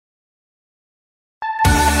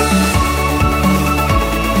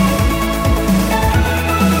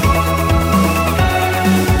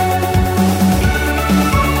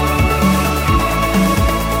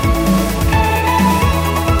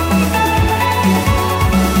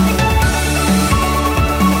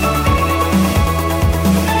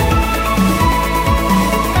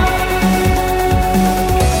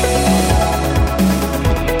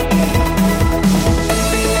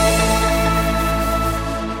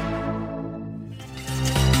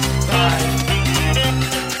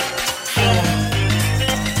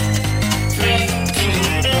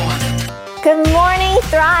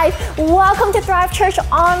Thrive. Welcome to Thrive Church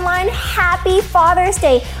Online. Happy Father's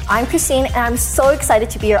Day. I'm Christine, and I'm so excited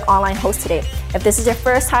to be your online host today. If this is your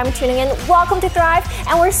first time tuning in, welcome to Thrive,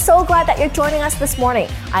 and we're so glad that you're joining us this morning.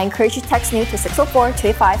 I encourage you to text new to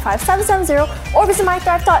 604-285-5770 or visit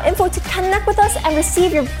mythrive.info to connect with us and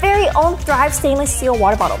receive your very own Thrive stainless steel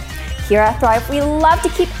water bottle. Here at Thrive, we love to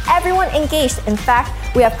keep everyone engaged. In fact,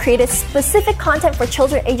 we have created specific content for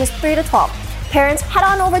children ages 3 to 12. Parents, head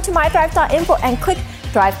on over to mythrive.info and click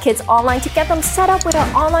Thrive Kids Online to get them set up with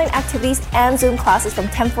our online activities and Zoom classes from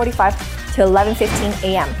 10:45 to 11:15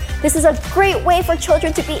 a.m. This is a great way for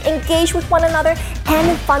children to be engaged with one another and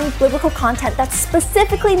in fun biblical content that's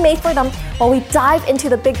specifically made for them while we dive into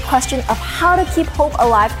the big question of how to keep hope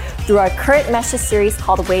alive through our current message series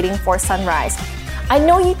called Waiting for Sunrise. I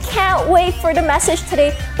know you can't wait for the message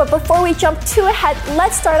today, but before we jump too ahead,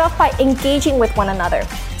 let's start off by engaging with one another.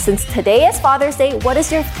 Since today is Father's Day, what is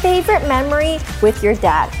your favorite memory with your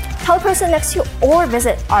dad? Tell the person next to you or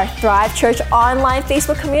visit our Thrive Church Online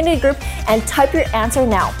Facebook community group and type your answer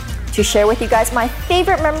now. To share with you guys, my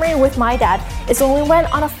favorite memory with my dad is when we went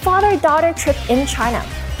on a father-daughter trip in China.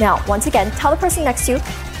 Now, once again, tell the person next to you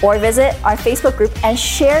or visit our Facebook group and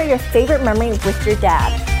share your favorite memory with your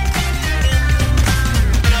dad.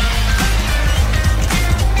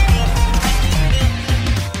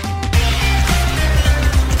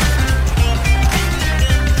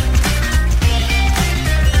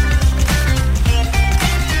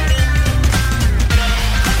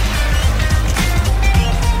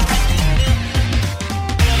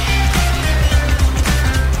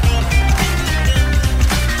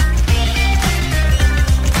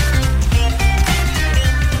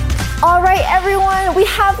 We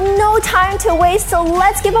have no time to waste, so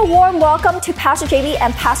let's give a warm welcome to Pastor JB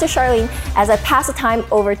and Pastor Charlene as I pass the time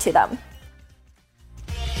over to them.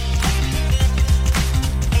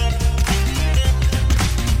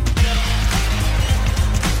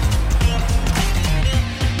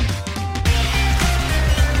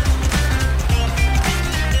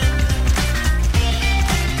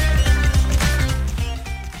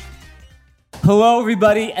 Hello,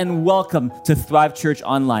 everybody, and welcome to Thrive Church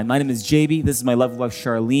Online. My name is JB. This is my lovely wife,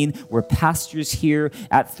 Charlene. We're pastors here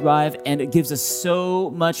at Thrive, and it gives us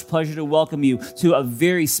so much pleasure to welcome you to a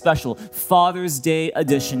very special Father's Day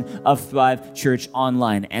edition of Thrive Church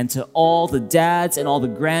Online. And to all the dads and all the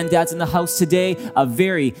granddads in the house today, a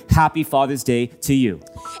very happy Father's Day to you.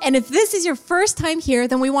 And if this is your first time here,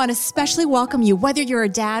 then we want to especially welcome you, whether you're a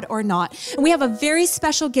dad or not. And we have a very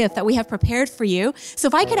special gift that we have prepared for you. So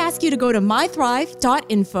if I could ask you to go to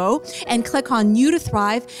mythrive.info and click on New to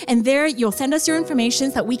Thrive, and there you'll send us your information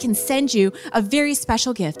so that we can send you a very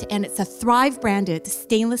special gift. And it's a Thrive branded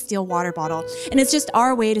stainless steel water bottle. And it's just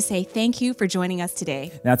our way to say thank you for joining us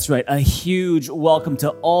today. That's right. A huge welcome to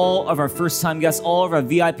all of our first-time guests, all of our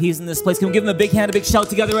VIPs in this place. Can we give them a big hand, a big shout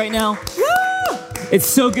together right now? Woo! It's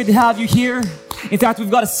so good to have you here. In fact, we've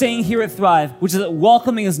got a saying here at Thrive, which is that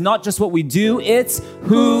welcoming is not just what we do, it's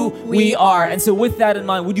who we are. And so with that in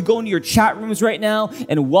mind, would you go into your chat rooms right now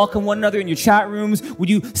and welcome one another in your chat rooms? Would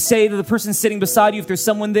you say to the person sitting beside you, if there's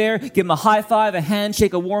someone there, give them a high five, a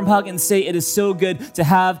handshake, a warm hug, and say, it is so good to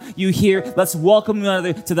have you here. Let's welcome one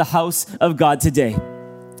another to the house of God today.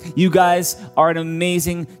 You guys are an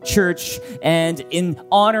amazing church, and in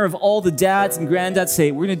honor of all the dads and granddads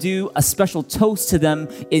today, we're going to do a special toast to them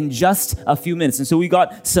in just a few minutes. And so we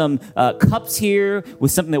got some cups here with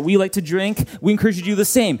something that we like to drink. We encourage you to do the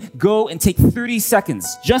same. Go and take 30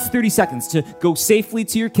 seconds, just 30 seconds, to go safely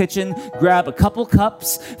to your kitchen, grab a couple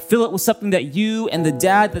cups, fill it with something that you and the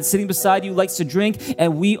dad that's sitting beside you likes to drink,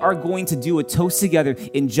 and we are going to do a toast together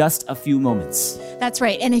in just a few moments. That's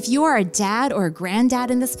right. And if you are a dad or a granddad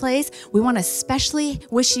in this place, we want to especially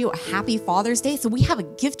wish you a happy Father's Day. So we have a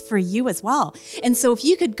gift for you as well. And so if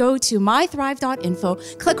you could go to mythrive.info,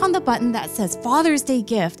 click on the button that says Father's Day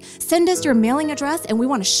gift, send us your mailing address, and we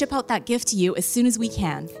want to ship out that gift to you as soon as we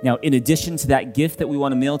can. Now, in addition to that gift that we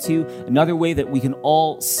want to mail to you, another way that we can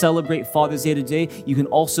all celebrate Father's Day today, you can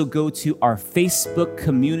also go to our Facebook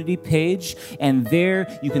community page, and there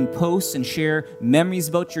you can post and share memories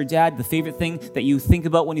about your dad, the favorite thing that you think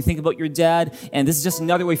about when you think about your dad. And this is just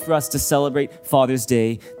another way for us to celebrate Father's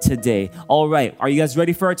Day today. All right, are you guys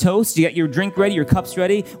ready for our toast? You got your drink ready, your cups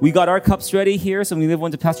ready? We got our cups ready here, so I'm going to give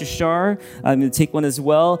one to Pastor Shar. I'm going to take one as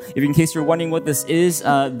well. In case you're wondering what this is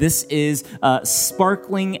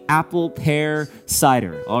sparkling apple pear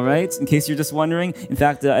cider. All right, in case you're just wondering. In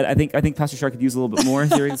fact, I think Pastor Shar could use a little bit more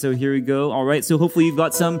here, so here we go. All right, so hopefully you've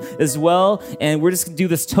got some as well, and we're just going to do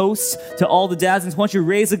this toast to all the dads. And so I want you to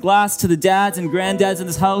raise a glass to the dads and granddads in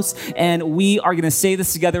this house, and we are going to say this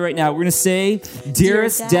this together right now. We're going to say,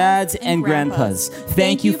 Dearest dads and grandpas,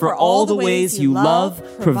 thank you for all the ways you love,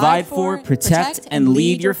 provide for, protect, and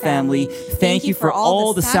lead your family. Thank you for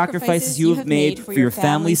all the sacrifices you have made for your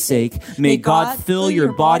family's sake. May God fill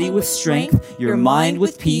your body with strength, your mind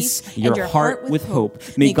with peace, your heart with hope.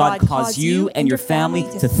 May God cause you and your family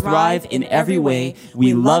to thrive in every way.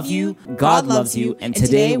 We love you, God loves you, and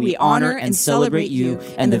today we honor and celebrate you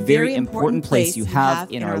and the very important place you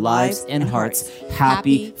have in our lives and hearts.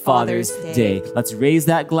 Happy Father's Day. Let's raise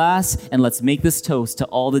that glass and let's make this toast to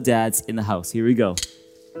all the dads in the house. Here we go.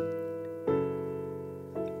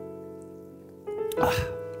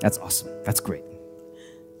 That's awesome. That's great.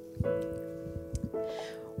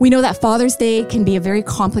 We know that Father's Day can be a very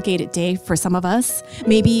complicated day for some of us.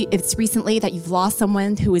 Maybe it's recently that you've lost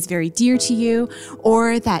someone who is very dear to you,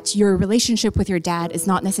 or that your relationship with your dad is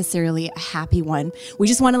not necessarily a happy one. We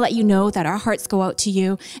just want to let you know that our hearts go out to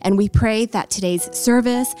you, and we pray that today's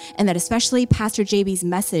service and that especially Pastor JB's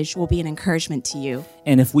message will be an encouragement to you.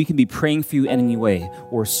 And if we can be praying for you in any way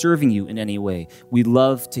or serving you in any way, we'd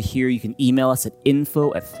love to hear. You can email us at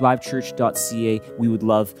info@thrivechurch.ca. We would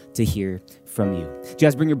love to hear from you. Do you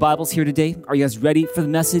guys bring your Bibles here today? Are you guys ready for the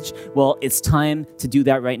message? Well, it's time to do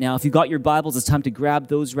that right now. If you got your Bibles, it's time to grab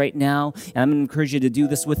those right now. And I'm going to encourage you to do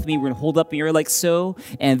this with me. We're going to hold up your ear like so.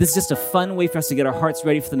 And this is just a fun way for us to get our hearts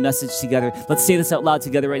ready for the message together. Let's say this out loud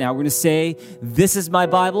together right now. We're going to say, this is my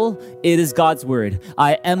Bible. It is God's word.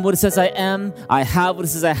 I am what it says I am. I have what it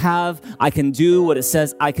says I have. I can do what it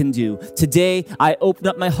says I can do. Today, I open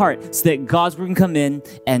up my heart so that God's word can come in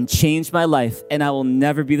and change my life, and I will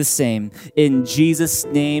never be the same. In Jesus'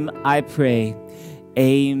 name I pray.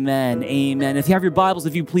 Amen. Amen. If you have your Bibles,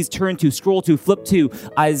 if you please scroll to, flip to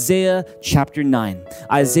Isaiah chapter 9.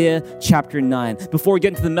 Isaiah chapter 9. Before we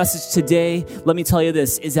get into the message today, let me tell you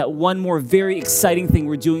this, is that one more very exciting thing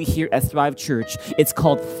we're doing here at Thrive Church. It's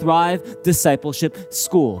called Thrive Discipleship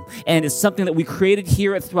School. And it's something that we created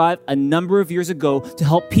here at Thrive a number of years ago to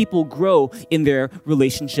help people grow in their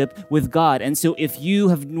relationship with God. And so if you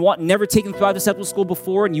have never taken Thrive Discipleship School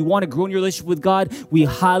before and you want to grow in your relationship with God, we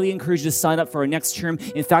highly encourage you to sign up for our next term.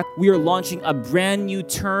 In fact, we are launching a brand new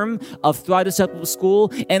term of Thrive Discipleship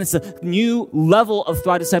School, and it's a new level of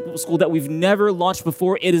Thrive Discipleship School that we've never launched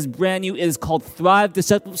before. It is brand new. It is called Thrive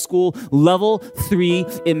Discipleship School Level 3,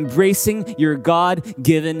 Embracing Your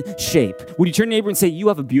God-Given Shape. Would you turn to your neighbor and say, you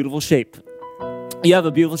have a beautiful shape? You have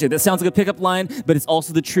a beautiful shape. That sounds like a pickup line, but it's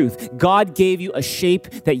also the truth. God gave you a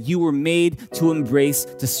shape that you were made to embrace,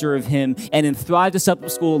 to serve Him. And in Thrive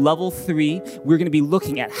Discipleship School Level 3, we're going to be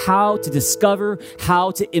looking at how to discover,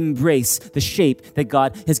 how to embrace the shape that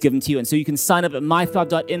God has given to you. And so you can sign up at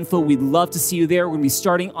mythrive.info. We'd love to see you there. We're going to be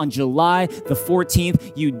starting on July the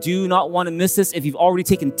 14th. You do not want to miss this. If you've already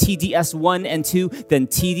taken TDS 1 and 2, then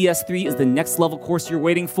TDS 3 is the next level course you're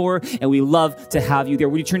waiting for. And we love to have you there.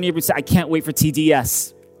 Would you turn to your neighbor and say, I can't wait for TDS?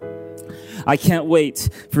 I can't wait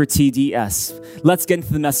for TDS. Let's get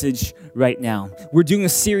into the message right now. We're doing a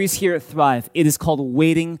series here at Thrive. It is called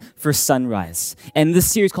Waiting for Sunrise. And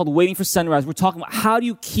this series called Waiting for Sunrise, we're talking about how do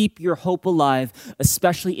you keep your hope alive,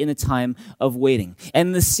 especially in a time of waiting. And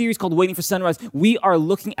in this series called Waiting for Sunrise, we are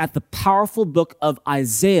looking at the powerful book of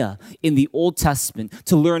Isaiah in the Old Testament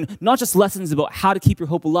to learn not just lessons about how to keep your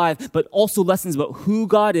hope alive, but also lessons about who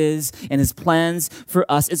God is and His plans for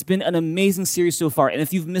us. It's been an amazing series so far. And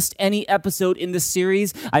if you've missed any episode in this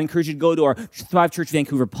series, I encourage you to go to our Thrive Church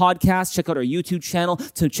Vancouver podcast, check out our YouTube channel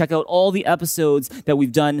to check out all the episodes that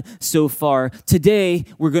we've done so far. Today,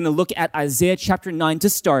 we're going to look at Isaiah chapter 9 to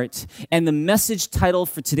start, and the message title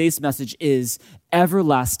for today's message is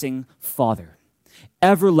Everlasting Father.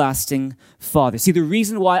 Everlasting Father. See, the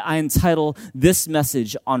reason why I entitle this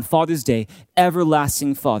message on Father's Day,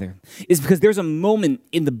 Everlasting Father, is because there's a moment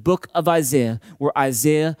in the book of Isaiah where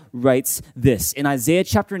Isaiah writes this. In Isaiah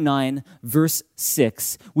chapter 9, verse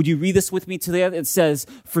 6, would you read this with me today? It says,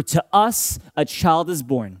 for to us a child is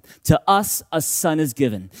born, to us a son is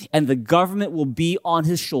given, and the government will be on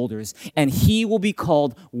his shoulders, and he will be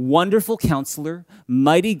called Wonderful Counselor,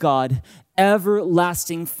 Mighty God,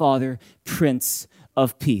 Everlasting Father, Prince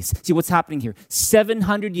of Peace. See what's happening here.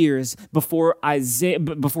 700 years before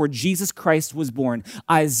Jesus Christ was born,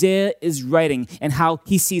 Isaiah is writing and how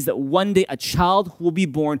he sees that one day a child will be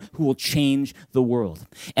born who will change the world.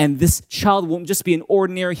 And this child won't just be an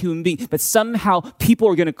ordinary human being, but somehow people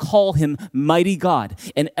are going to call him Mighty God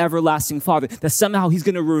and Everlasting Father. That somehow he's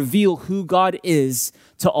going to reveal who God is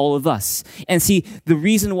to all of us. And see, the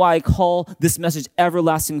reason why I call this message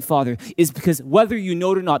Everlasting Father is because whether you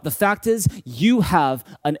know it or not, the fact is you have have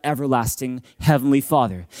an everlasting Heavenly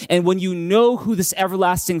Father. And when you know who this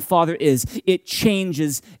everlasting Father is, it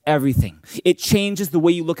changes everything. It changes the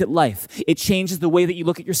way you look at life. It changes the way that you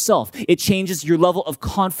look at yourself. It changes your level of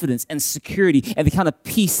confidence and security and the kind of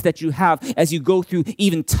peace that you have as you go through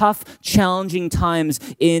even tough, challenging times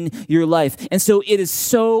in your life. And so it is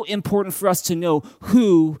so important for us to know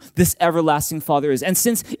who this everlasting Father is. And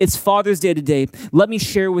since it's Father's Day today, let me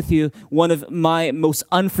share with you one of my most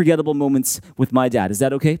unforgettable moments with my dad. Is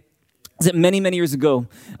that okay? Many, many years ago,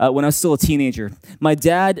 when I was still a teenager, my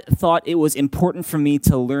dad thought it was important for me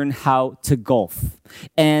to learn how to golf.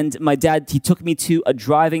 And my dad, he took me to a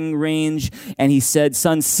driving range and he said,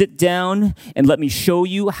 son, sit down and let me show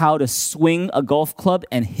you how to swing a golf club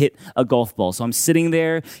and hit a golf ball. So I'm sitting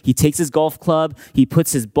there. He takes his golf club. He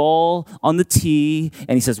puts his ball on the tee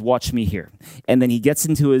and he says, watch me here. And then he gets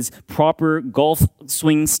into his proper golf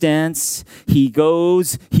swing stance. He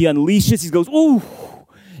unleashes, he goes, ooh.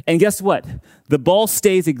 And guess what? The ball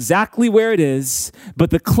stays exactly where it is, but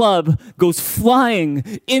the club goes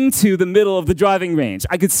flying into the middle of the driving range.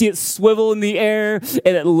 I could see it swivel in the air,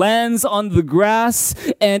 and it lands on the grass,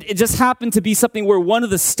 and it just happened to be something where one of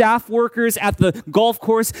the staff workers at the golf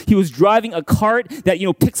course, he was driving a cart that,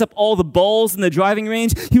 picks up all the balls in the driving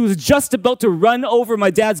range. He was just about to run over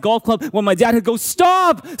my dad's golf club when my dad had go,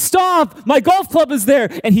 stop, my golf club is there.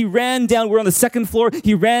 And he ran down, we're on the second floor,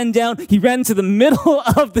 he ran into the middle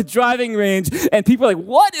of the driving range. And people are like,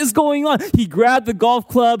 what is going on? He grabbed the golf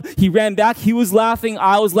club. He ran back. He was laughing.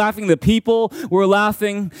 I was laughing. The people were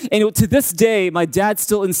laughing. And to this day, my dad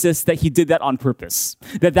still insists that he did that on purpose,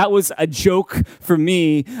 that was a joke for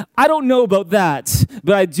me. I don't know about that,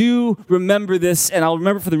 but I do remember this, and I'll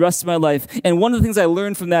remember for the rest of my life. And one of the things I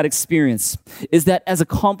learned from that experience is that as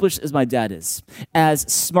accomplished as my dad is, as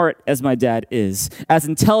smart as my dad is, as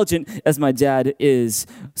intelligent as my dad is,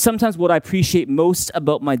 sometimes what I appreciate most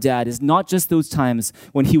about my dad is not just those times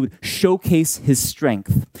when he would showcase his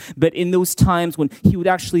strength, but in those times when he would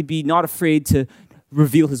actually be not afraid to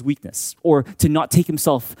reveal his weakness or to not take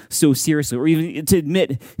himself so seriously or even to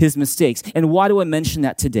admit his mistakes. And why do I mention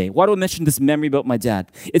that today? Why do I mention this memory about my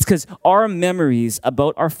dad? It's because our memories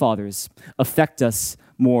about our fathers affect us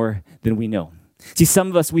more than we know. See, some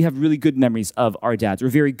of us, we have really good memories of our dads or a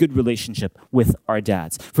very good relationship with our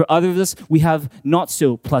dads. For others of us, we have not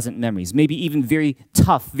so pleasant memories, maybe even very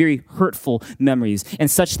tough, very hurtful memories, and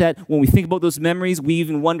such that when we think about those memories, we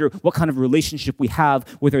even wonder what kind of relationship we have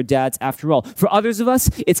with our dads after all. For others of us,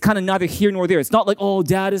 it's kind of neither here nor there. It's not like, oh,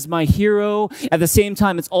 dad is my hero. At the same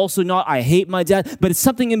time, it's also not, I hate my dad, but it's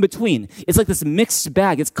something in between. It's like this mixed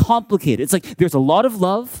bag. It's complicated. It's like there's a lot of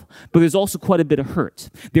love, but there's also quite a bit of hurt.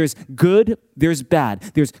 There's good, there's bad.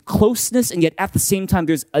 There's closeness, and yet at the same time,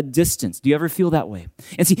 there's a distance. Do you ever feel that way?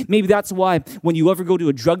 And see, maybe that's why when you ever go to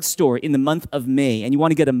a drugstore in the month of May and you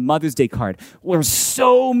want to get a Mother's Day card, there's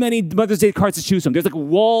so many Mother's Day cards to choose from. There's like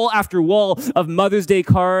wall after wall of Mother's Day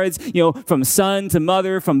cards, from son to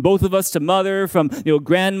mother, from both of us to mother, from,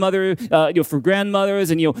 grandmother, for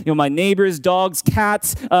grandmothers, and, my neighbors, dogs,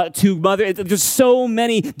 cats, to mother. There's so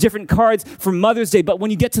many different cards for Mother's Day. But when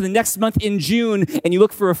you get to the next month in June and you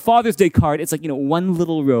look for a Father's Day card, it's like, one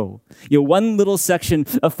little row, one little section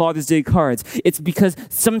of Father's Day cards. It's because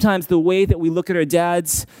sometimes the way that we look at our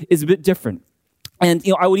dads is a bit different. And,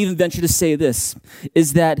 I would even venture to say this,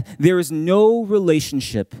 is that there is no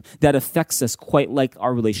relationship that affects us quite like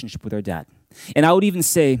our relationship with our dad. And I would even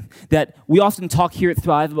say that we often talk here at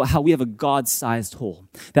Thrive about how we have a God-sized hole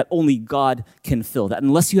that only God can fill. That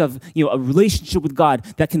unless you have, a relationship with God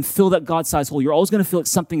that can fill that God-sized hole, you're always going to feel like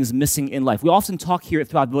something is missing in life. We often talk here at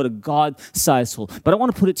Thrive about a God-sized hole. But I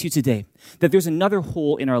want to put it to you today that there's another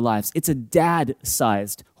hole in our lives. It's a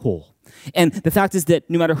dad-sized hole. And the fact is that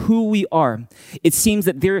no matter who we are, it seems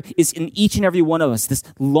that there is in each and every one of us this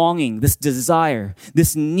longing, this desire,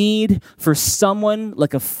 this need for someone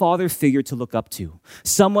like a father figure to look up to.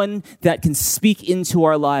 Someone that can speak into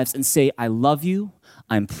our lives and say, I love you,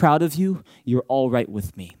 I'm proud of you, you're all right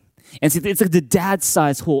with me. And see, it's like the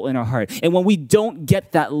dad-sized hole in our heart. And when we don't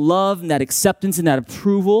get that love and that acceptance and that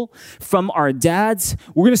approval from our dads,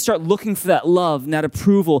 we're going to start looking for that love and that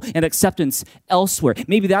approval and acceptance elsewhere.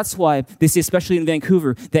 Maybe that's why they say, especially in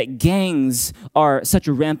Vancouver, that gangs are such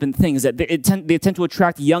a rampant thing, is that they tend to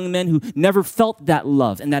attract young men who never felt that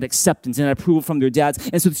love and that acceptance and that approval from their dads.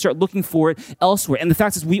 And so they start looking for it elsewhere. And the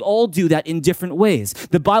fact is, we all do that in different ways.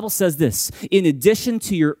 The Bible says this, in addition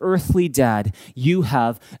to your earthly dad, you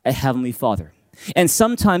have a Heavenly Father. And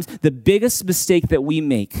sometimes the biggest mistake that we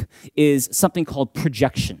make is something called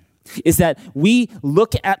projection. is that we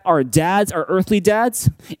look at our dads, our earthly dads,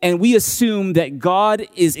 and we assume that God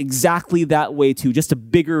is exactly that way too, just a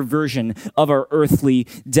bigger version of our earthly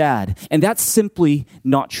dad. And that's simply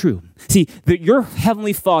not true. See, your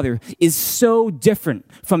heavenly Father is so different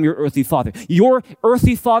from your earthly father. Your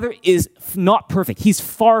earthly father is not perfect. He's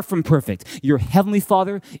far from perfect. Your heavenly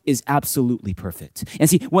Father is absolutely perfect. And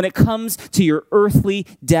see, when it comes to your earthly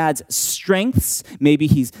dad's strengths, maybe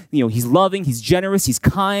he's loving, he's generous, he's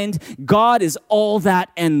kind. God is all that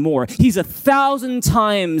and more. He's 1,000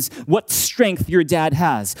 times what strength your dad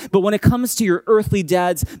has. But when it comes to your earthly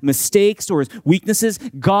dad's mistakes or his weaknesses,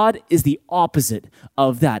 God is the opposite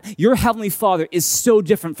of that. Your heavenly Father is so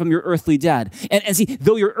different from your earthly dad. And see,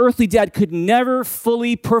 though your earthly dad could never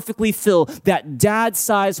fully, perfectly fill that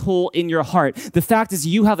dad-size hole in your heart, the fact is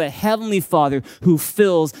you have a heavenly Father who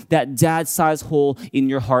fills that dad-size hole in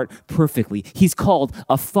your heart perfectly. He's called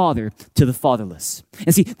a father to the fatherless.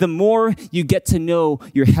 And see, the more you get to know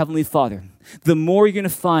your heavenly Father, the more you're going to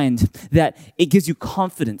find that it gives you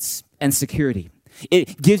confidence and security.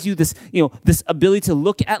 It gives you this ability to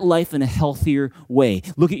look at life in a healthier way.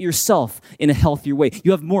 Look at yourself in a healthier way.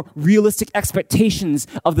 You have more realistic expectations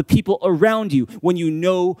of the people around you when you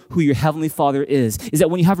know who your heavenly Father is. Is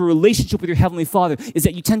that when you have a relationship with your heavenly Father, is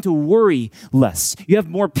that you tend to worry less. You have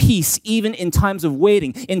more peace even in times of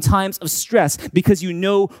waiting, in times of stress, because you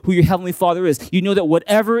know who your heavenly Father is. You know that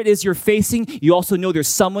whatever it is you're facing, you also know there's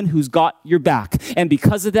someone who's got your back. And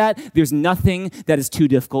because of that, there's nothing that is too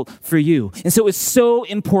difficult for you. And so it's so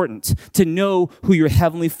important to know who your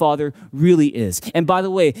heavenly Father really is. And by the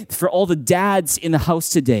way, for all the dads in the house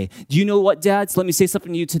today, do you know what, dads? Let me say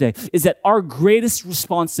something to you today, is that our greatest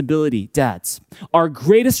responsibility, dads, our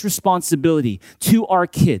greatest responsibility to our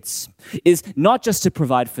kids is not just to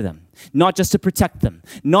provide for them, not just to protect them,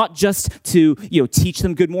 not just to teach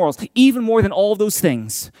them good morals. Even more than all of those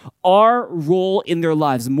things, our role in their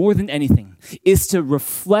lives, more than anything, is to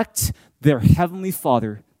reflect their heavenly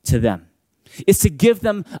Father to them. Is to give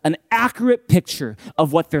them an accurate picture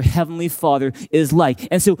of what their heavenly Father is like.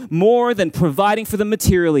 And so more than providing for them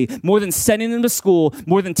materially, more than sending them to school,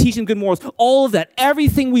 more than teaching good morals, all of that,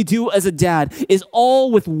 everything we do as a dad is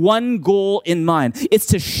all with one goal in mind. It's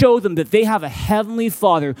to show them that they have a heavenly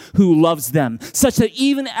Father who loves them, such that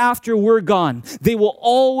even after we're gone, they will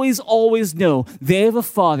always, always know they have a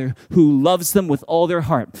Father who loves them with all their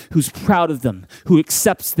heart, who's proud of them, who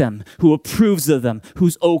accepts them, who approves of them,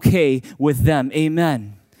 who's okay with them.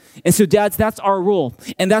 Amen. And so, dads, that's our role.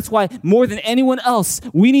 And that's why, more than anyone else,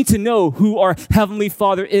 we need to know who our heavenly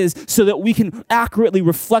Father is so that we can accurately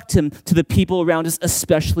reflect him to the people around us,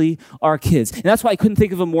 especially our kids. And that's why I couldn't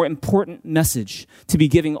think of a more important message to be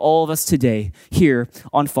giving all of us today here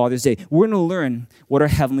on Father's Day. We're going to learn what our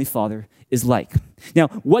heavenly Father is like. Now,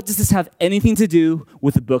 what does this have anything to do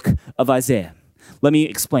with the book of Isaiah? Let me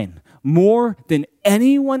explain. More than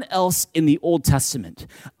anyone else in the Old Testament,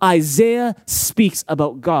 Isaiah speaks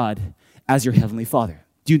about God as your heavenly Father.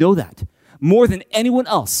 Do you know that? More than anyone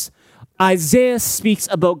else, Isaiah speaks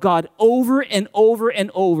about God over and over and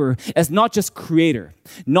over as not just creator,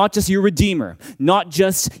 not just your redeemer, not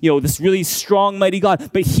just, this really strong, mighty God,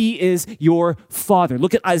 but he is your Father.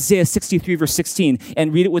 Look at Isaiah 63 verse 16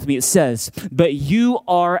 and read it with me. It says, "But you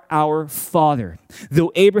are our Father.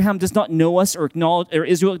 Though Abraham does not know us or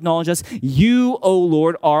Israel acknowledge us, you, O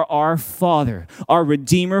Lord, are our Father. Our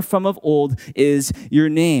Redeemer from of old is your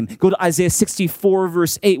name." Go to Isaiah 64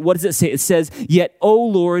 verse 8. What does it say? It says, "Yet, O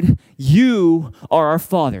Lord, you are our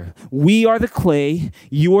Father. We are the clay,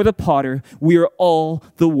 you are the potter. We are all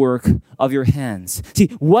the work of your hands." See,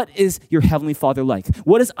 what is your heavenly Father like?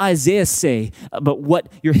 What does Isaiah say about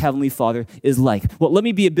what your heavenly Father is like? Well, let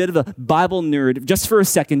me be a bit of a Bible nerd just for a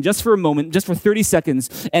second, just for a moment, just for 30 seconds.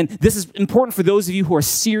 And this is important for those of you who are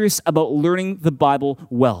serious about learning the Bible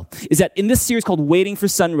well. Is that in this series called Waiting for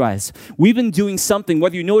Sunrise, we've been doing something,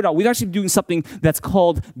 whether you know it or not, we've actually been doing something that's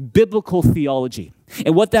called biblical theology.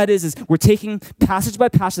 And what that is we're taking passage by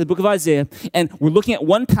passage of the book of Isaiah, and we're looking at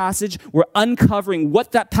one passage, we're uncovering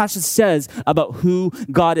what that passage says about who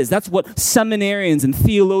God is. That's what seminarians and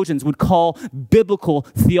theologians would call biblical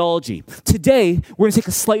theology. Today, we're going to take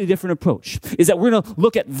a slightly different approach, is that we're going to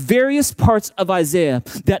look at various parts of Isaiah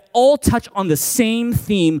that all touch on the same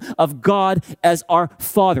theme of God as our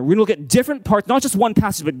Father. We're going to look at different parts, not just one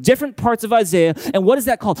passage, but different parts of Isaiah. And what is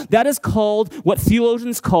that called? That is called what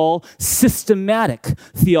theologians call systematic.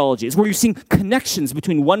 theology. It's where you're seeing connections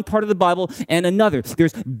between one part of the Bible and another.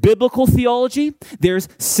 There's biblical theology, there's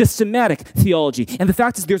systematic theology. And the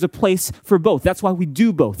fact is there's a place for both. That's why we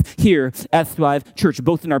do both here at Thrive Church,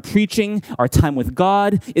 both in our preaching, our time with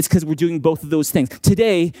God. It's because we're doing both of those things.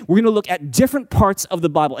 Today, we're going to look at different parts of the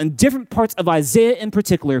Bible and different parts of Isaiah in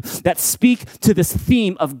particular that speak to this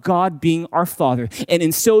theme of God being our Father. And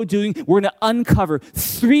in so doing, we're going to uncover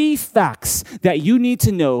 3 facts that you need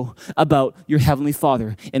to know about your Heavenly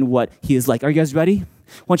Father and what He is like. Are you guys ready?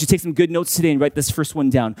 Why don't you take some good notes today and write this first one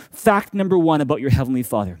down. Fact number 1 about your Heavenly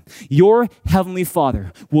Father. Your Heavenly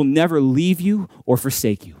Father will never leave you or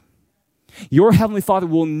forsake you. Your Heavenly Father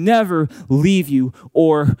will never leave you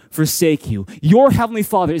or forsake you. Your Heavenly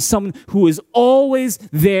Father is someone who is always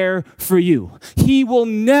there for you. He will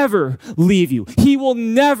never leave you. He will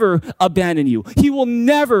never abandon you. He will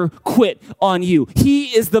never quit on you.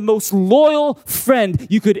 He is the most loyal friend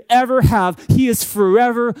you could ever have. He is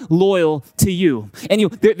forever loyal to you. And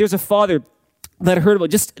there's a father that I heard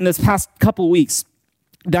about just in this past couple weeks.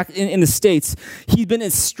 Back in the States, he'd been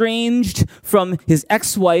estranged from his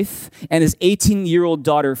ex-wife and his 18-year-old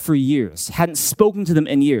daughter for years, hadn't spoken to them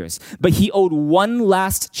in years, but he owed one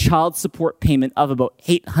last child support payment of about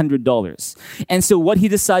 $800. And so what he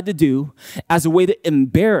decided to do as a way to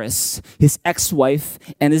embarrass his ex-wife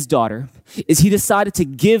and his daughter is he decided to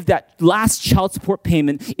give that last child support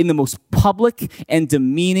payment in the most public and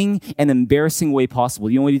demeaning and embarrassing way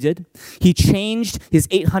possible. You know what he did? He changed his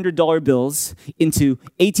 $800 bills into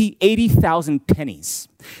 80,000 pennies.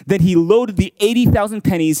 That he loaded the 80,000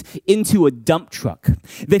 pennies into a dump truck.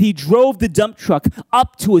 That he drove the dump truck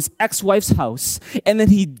up to his ex-wife's house, and then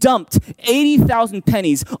he dumped 80,000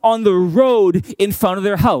 pennies on the road in front of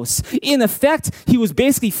their house. In effect, he was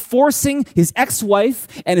basically forcing his ex-wife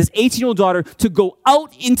and his 18-year-old daughter to go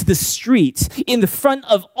out into the street in the front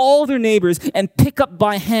of all their neighbors and pick up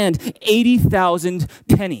by hand 80,000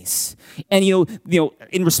 pennies. And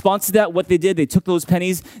in response to that, what they did, they took those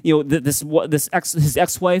pennies. His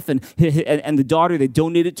ex-wife and the daughter, they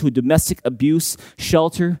donated to a domestic abuse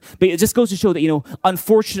shelter. But it just goes to show that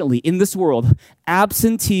unfortunately, in this world,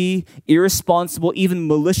 absentee, irresponsible, even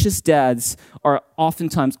malicious dads are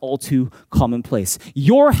oftentimes all too commonplace.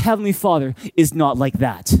 Your Heavenly Father is not like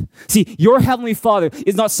that. See, your Heavenly Father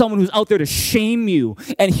is not someone who's out there to shame you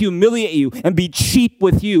and humiliate you and be cheap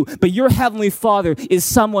with you, but your Heavenly Father is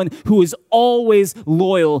someone who is always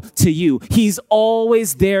loyal to you. He's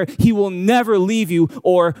always there. He will never leave you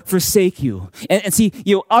or forsake you. And see,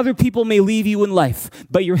 other people may leave you in life,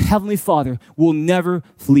 but your Heavenly Father will never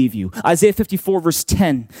leave you. Isaiah 54 verse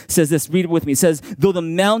 10 says this, read it with me. It says, though the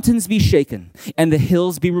mountains be shaken and the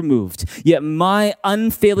hills be removed, yet my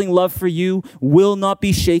unfailing love for you will not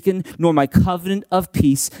be shaken, nor my covenant of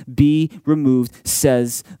peace be removed,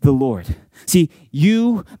 says the Lord. See,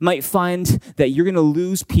 you might find that you're going to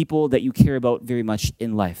lose people that you care about very much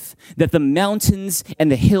in life. That the mountains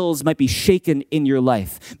and the hills might be shaken in your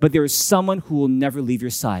life. But there is someone who will never leave your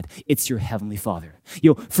side. It's your Heavenly Father.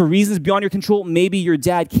 For reasons beyond your control, maybe your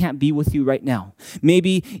dad can't be with you right now.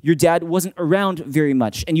 Maybe your dad wasn't around very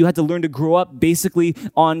much and you had to learn to grow up basically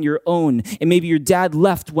on your own. And maybe your dad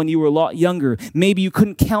left when you were a lot younger. Maybe you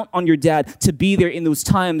couldn't count on your dad to be there in those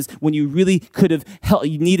times when you really could have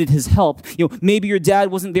you needed his help. Maybe your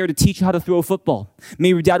dad wasn't there to teach you how to throw a football. Maybe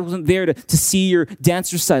your dad wasn't there to see your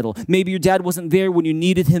dance recital. Maybe your dad wasn't there when you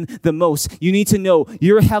needed him the most. You need to know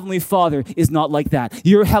your Heavenly Father is not like that.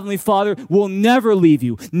 Your Heavenly Father will never leave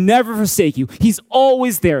you, never forsake you. He's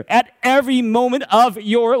always there at every moment of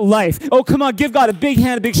your life. Oh, come on, give God a big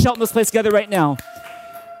hand, a big shout in this place together right now.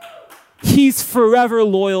 He's forever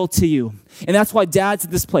loyal to you. And that's why dads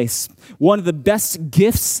in this place, one of the best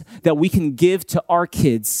gifts that we can give to our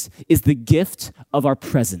kids is the gift of our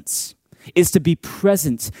presence, is to be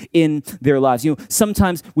present in their lives.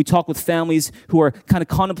 Sometimes we talk with families who are kind of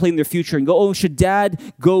contemplating their future and go, oh, should dad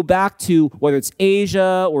go back to whether it's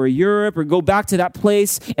Asia or Europe or go back to that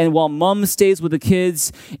place and while mom stays with the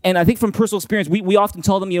kids? And I think from personal experience, we often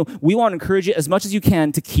tell them, we want to encourage you as much as you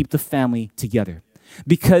can to keep the family together.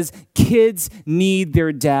 Because kids need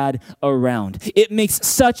their dad around. It makes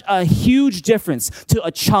such a huge difference to a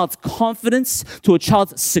child's confidence, to a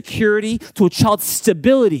child's security, to a child's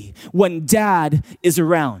stability when dad is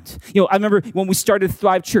around. I remember when we started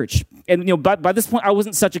Thrive Church, And by this point, I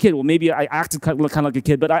wasn't such a kid. Well, maybe I acted kind of like a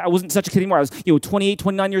kid, but I wasn't such a kid anymore. I was 28,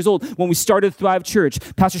 29 years old when we started Thrive Church.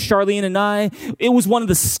 Pastor Charlene and I, it was one of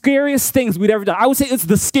the scariest things we'd ever done. I would say it's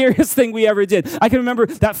the scariest thing we ever did. I can remember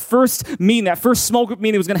that first meeting, that first small group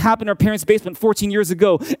meeting that was going to happen in our parents' basement 14 years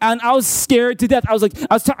ago, and I was scared to death. I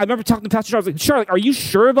remember talking to Pastor Charlene. I was like, Charlene, are you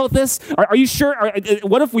sure about this? Are you sure?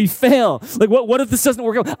 What if we fail? Like, what if this doesn't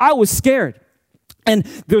work out? I was scared. And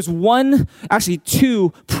there's actually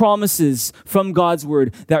two promises from God's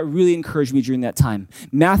word that really encouraged me during that time.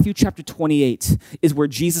 Matthew chapter 28 is where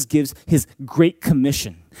Jesus gives his great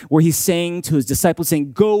commission, where he's saying to his disciples,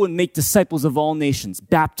 saying, go and make disciples of all nations,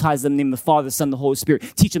 baptize them in the name of the Father, the Son, and the Holy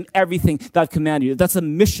Spirit, teach them everything that I've commanded you. That's the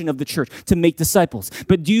mission of the church, to make disciples.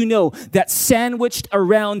 But do you know that sandwiched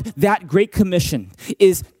around that great commission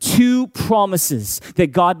is two promises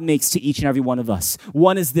that God makes to each and every one of us?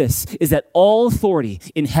 One is this, is that all authority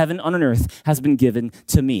in heaven and on earth has been given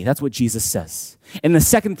to me. That's what Jesus says. And the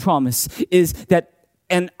second promise is that,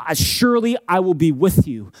 and surely I will be with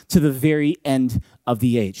you to the very end of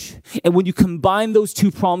the age. And when you combine those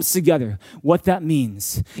two promises together, what that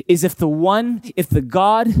means is if the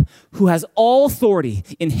God who has all authority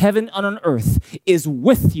in heaven and on earth is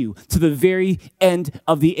with you to the very end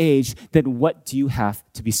of the age, then what do you have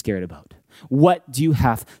to be scared about? What do you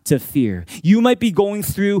have to fear? You might be going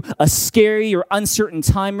through a scary or uncertain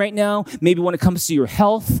time right now, maybe when it comes to your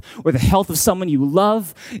health or the health of someone you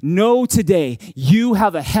love. Know today, you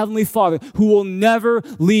have a heavenly Father who will never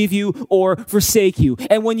leave you or forsake you.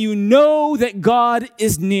 And when you know that God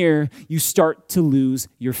is near, you start to lose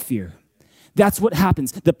your fear. That's what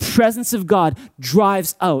happens. The presence of God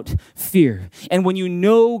drives out fear. And when you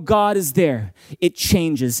know God is there, it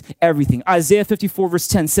changes everything. Isaiah 54 verse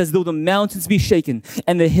 10 says, though the mountains be shaken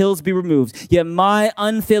and the hills be removed, yet my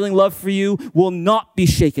unfailing love for you will not be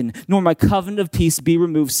shaken, nor my covenant of peace be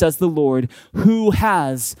removed, says the Lord, who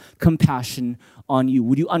has compassion on you.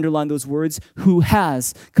 Would you underline those words? Who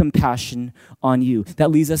has compassion on you?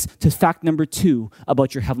 That leads us to fact number 2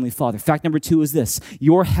 about your Heavenly Father. Fact number 2 is this: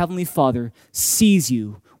 your Heavenly Father sees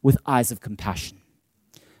you with eyes of compassion.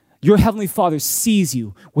 Your Heavenly Father sees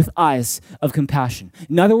you with eyes of compassion.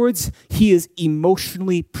 In other words, he is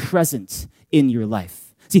emotionally present in your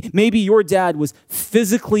life. See, maybe your dad was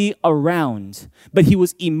physically around, but he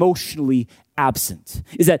was emotionally absent.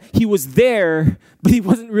 Is that he was there, but he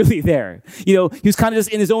wasn't really there. He was kind of just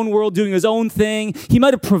in his own world doing his own thing. He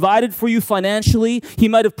might have provided for you financially. He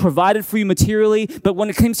might have provided for you materially. But when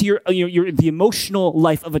it comes to the emotional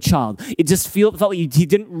life of a child, it just felt like he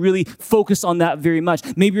didn't really focus on that very much.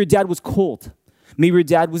 Maybe your dad was cold. Maybe your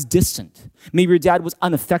dad was distant. Maybe your dad was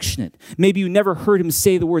unaffectionate. Maybe you never heard him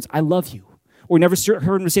say the words, I love you. Or never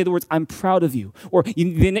heard him say the words, I'm proud of you. Or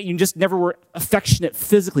you just never were affectionate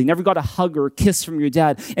physically, never got a hug or a kiss from your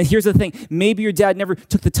dad. And here's the thing, maybe your dad never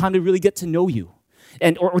took the time to really get to know you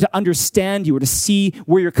or to understand you or to see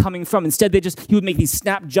where you're coming from. Instead, he would make these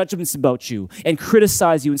snap judgments about you and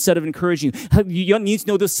criticize you instead of encouraging you. You need to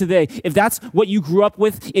know this today. If that's what you grew up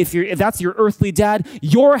with, if that's your earthly dad,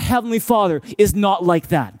 your Heavenly Father is not like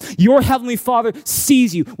that. Your Heavenly Father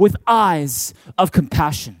sees you with eyes of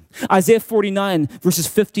compassion. Isaiah 49 verses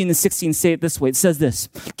 15 and 16 say it this way. It says this,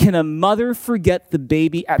 can a mother forget the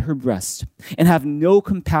baby at her breast and have no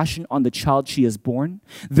compassion on the child she has born?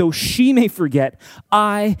 Though she may forget,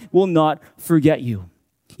 I will not forget you.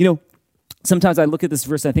 Sometimes I look at this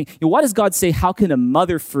verse and I think, why does God say, how can a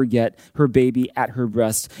mother forget her baby at her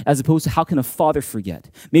breast, as opposed to how can a father forget?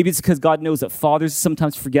 Maybe it's because God knows that fathers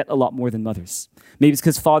sometimes forget a lot more than mothers. Maybe it's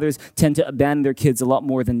because fathers tend to abandon their kids a lot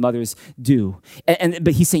more than mothers do.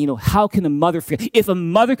 But he's saying, how can a mother forget? If a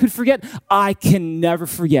mother could forget, I can never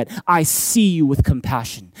forget. I see you with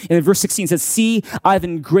compassion. And then verse 16 says, see, I've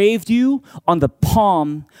engraved you on the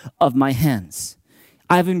palm of my hands.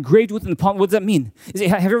 I've engraved within the palm. What does that mean?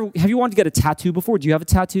 Have you wanted to get a tattoo before? Do you have a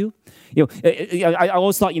tattoo? I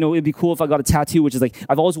always thought, it'd be cool if I got a tattoo, which is like,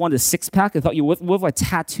 I've always wanted a 6-pack. I thought, what if I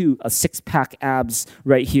tattoo a 6-pack abs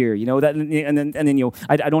right here? That, and then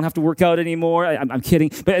I don't have to work out anymore. I'm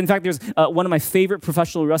kidding. But in fact, there's one of my favorite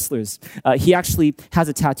professional wrestlers. He actually has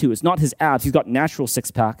a tattoo. It's not his abs. He's got natural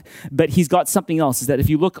 6-pack, but he's got something else. Is that if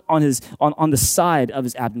you look on the side of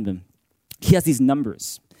his abdomen, he has these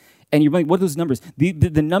numbers. And you're like, what are those numbers?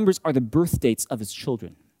 The numbers are the birth dates of his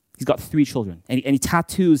children. He's got 3 children, and he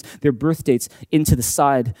tattoos their birth dates into the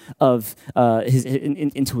side of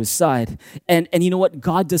into his side. And you know what?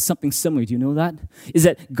 God does something similar. Do you know that? Is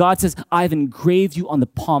that God says, I've engraved you on the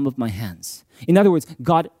palm of my hands. In other words,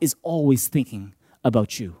 God is always thinking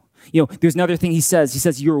about you. There's another thing he says. He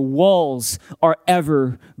says, your walls are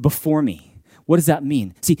ever before me. what does that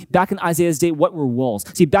mean? See, back in Isaiah's day, what were walls?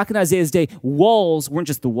 See, back in Isaiah's day, walls weren't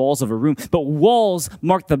just the walls of a room, but walls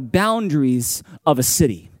marked the boundaries of a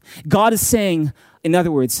city. God is saying, in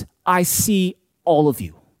other words, I see all of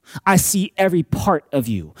you. I see every part of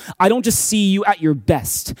you. I don't just see you at your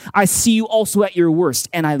best. I see you also at your worst.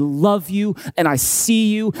 And I love you and I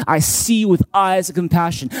see you. I see you with eyes of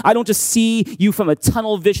compassion. I don't just see you from a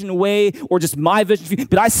tunnel vision way or just my vision for you,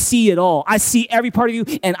 but I see it all. I see every part of you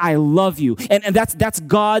and I love you. And that's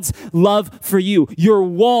God's love for you. Your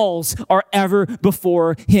walls are ever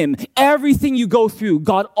before him. Everything you go through,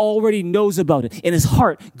 God already knows about it. And his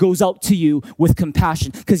heart goes out to you with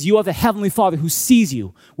compassion because you have a heavenly Father who sees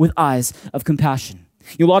you with eyes of compassion.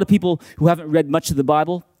 You know, a lot of people who haven't read much of the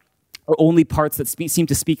Bible or only parts that seem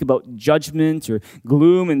to speak about judgment or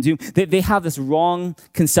gloom and doom, they have this wrong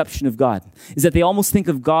conception of God, is that they almost think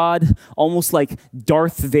of God almost like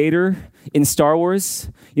Darth Vader in Star Wars.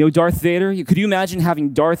 You know, Darth Vader, could you imagine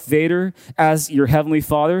having Darth Vader as your heavenly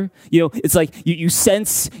Father? You know, it's like you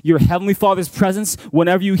sense your heavenly Father's presence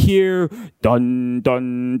whenever you hear dun,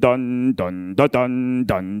 dun, dun, dun, dun, dun,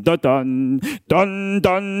 dun, dun, dun, dun,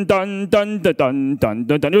 dun, dun, dun, dun, dun,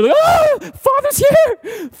 dun, dun. You're like, ah, Father's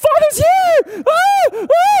here! Father's here! Ah,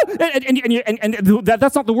 ah! And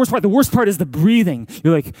that's not the worst part. The worst part is the breathing.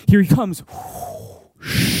 You're like, here he comes.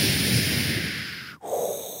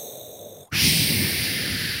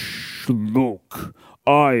 Look,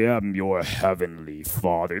 I am your heavenly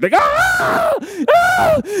Father. Like, ah!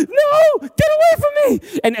 Ah! No! Get away from me!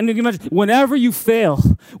 And you imagine, whenever you fail,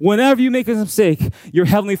 whenever you make a mistake, your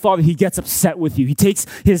heavenly Father, he gets upset with you. He takes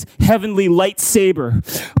his heavenly lightsaber.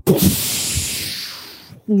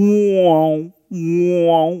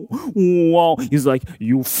 He's like,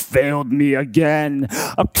 you failed me again.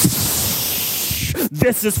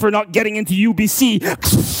 This is for not getting into UBC.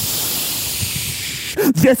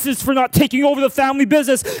 This is for not taking over the family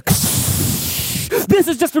business. This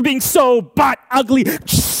is just for being so butt ugly.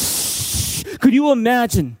 Could you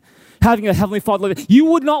imagine having a heavenly Father like that? You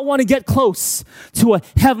would not want to get close to a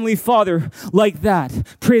heavenly Father like that.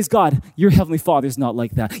 Praise God, your heavenly Father is not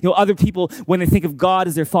like that. You know, other people, when they think of God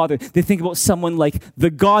as their Father, they think about someone like the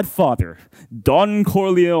Godfather, Don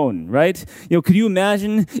Corleone, right? You know, could you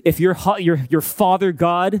imagine if your Father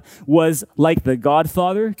God was like the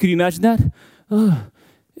Godfather? Could you imagine that?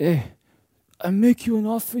 Hey, I make you an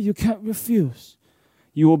offer you can't refuse.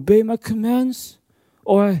 You obey my commands,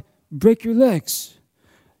 or I break your legs.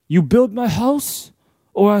 You build my house,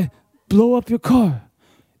 or I blow up your car.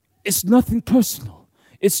 It's nothing personal.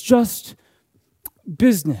 It's just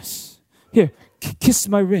business. Here, kiss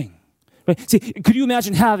my ring. Right? See, could you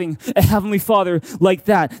imagine having a heavenly Father like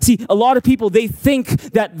that? See, a lot of people, they think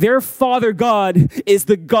that their Father God is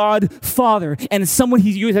the Godfather, and it's someone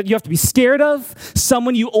you have to be scared of,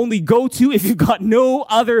 someone you only go to if you've got no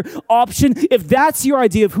other option. If that's your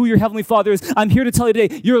idea of who your heavenly Father is, I'm here to tell you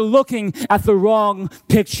today, you're looking at the wrong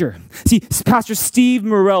picture. See, Pastor Steve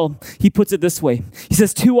Morrell, he puts it this way. He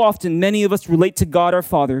says, too often, many of us relate to God our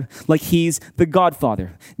Father like he's the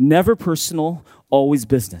Godfather. Never personal, always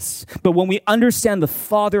business. But when we understand the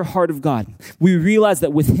Father heart of God, we realize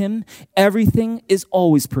that with him, everything is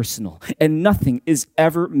always personal and nothing is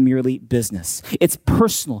ever merely business. It's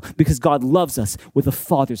personal because God loves us with a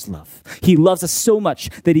Father's love. He loves us so much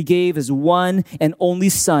that he gave his one and only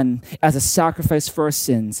Son as a sacrifice for our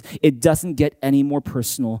sins. It doesn't get any more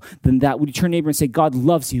personal than that. Would you turn to your neighbor and say, God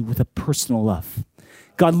loves you with a personal love?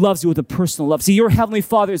 God loves you with a personal love. See, your heavenly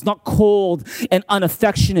Father is not cold and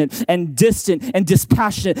unaffectionate and distant and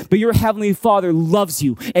dispassionate, but your heavenly Father loves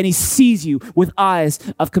you and he sees you with eyes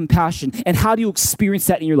of compassion. And how do you experience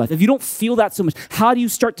that in your life? If you don't feel that so much, how do you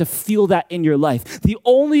start to feel that in your life? The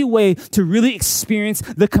only way to really experience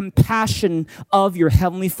the compassion of your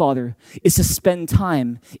heavenly Father is to spend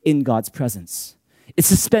time in God's presence. It's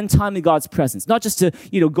to spend time in God's presence, not just to,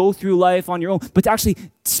 go through life on your own, but to actually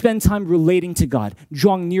spend time relating to God,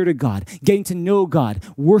 drawing near to God, getting to know God,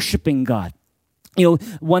 worshiping God.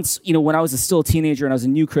 Once, when I was still a teenager and I was a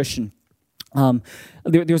new Christian,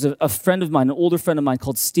 there was a friend of mine, an older friend of mine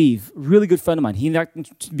called Steve, really good friend of mine. He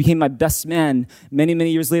became my best man many,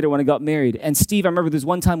 many years later when I got married. And Steve, I remember there's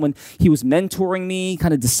one time when he was mentoring me,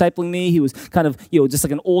 kind of discipling me. He was kind of, just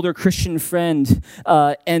like an older Christian friend.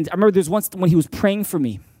 And I remember there's once when he was praying for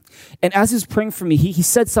me. And as he was praying for me, he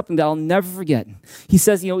said something that I'll never forget. He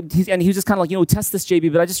says, and he was just kind of like, test this,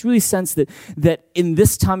 JB, but I just really sense that in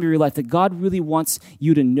this time of your life, that God really wants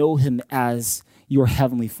you to know him as your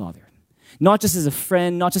heavenly Father. not just as a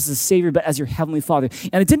friend, not just as a savior, but as your heavenly Father.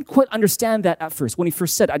 And I didn't quite understand that at first. When he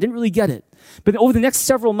first said it, I didn't really get it. But over the next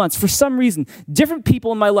several months, for some reason, different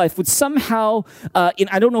people in my life would somehow,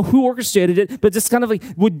 I don't know who orchestrated it, but just kind of like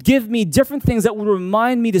would give me different things that would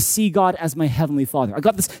remind me to see God as my heavenly Father. I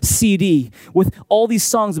got this CD with all these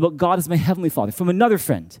songs about God as my heavenly Father from another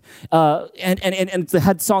friend. And it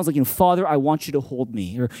had songs like, Father, I want you to hold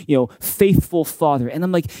me, or, faithful Father. And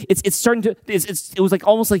I'm like, it's starting to, it was like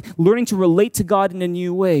almost like learning to relate to God in a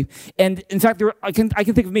new way. And in fact, I can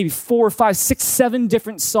think of maybe 4 or 5, 6, 7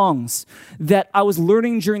 different songs that I was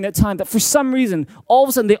learning during that time that for some reason, all of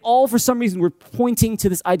a sudden, they all for some reason were pointing to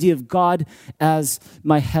this idea of God as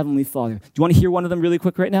my heavenly Father. Do you want to hear one of them really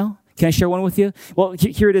quick right now? Can I share one with you? Well,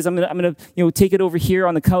 here it is. I'm gonna take it over here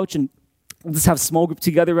on the couch, and we'll just have a small group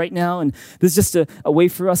together right now. And this is just a way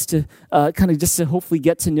for us to kind of just to hopefully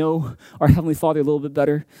get to know our Heavenly Father a little bit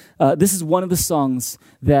better. This is one of the songs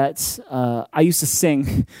that I used to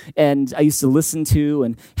sing and I used to listen to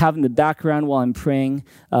and have in the background while I'm praying.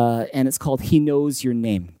 And it's called He Knows Your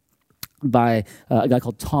Name by a guy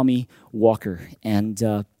called Tommy Walker. And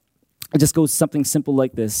it just goes something simple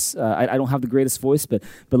like this. I don't have the greatest voice, but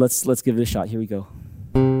let's give it a shot. Here we go.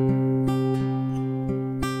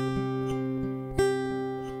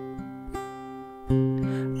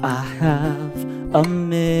 I have a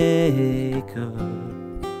maker.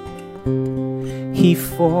 He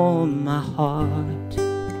formed my heart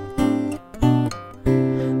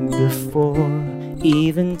before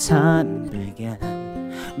even time began.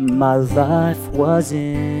 My life was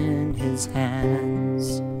in his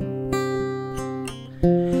hands.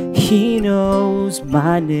 He knows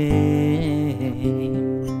my name.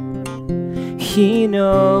 He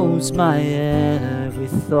knows my every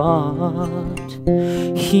thought.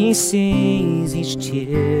 He sees each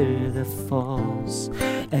tear that falls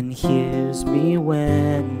and hears me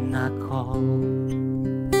when I call.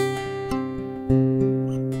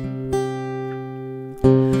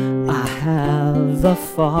 I have a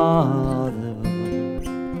Father.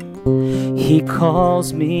 He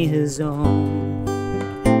calls me his own.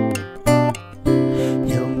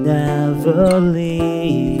 He'll never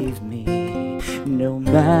leave me, no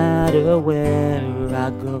matter where I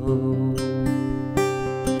go.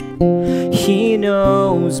 He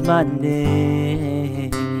knows my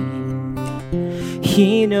name.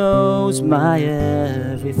 He knows my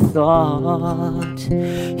every thought.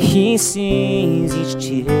 He sees each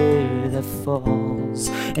tear that falls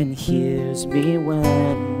and hears me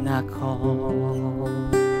when I call.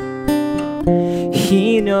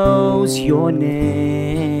 He knows your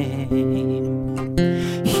name.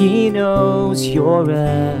 He knows your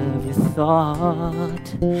every thought.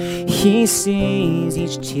 He sees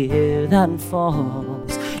each tear that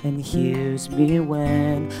falls and hears me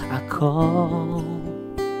when I call.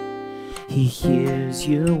 He hears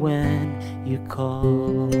you when you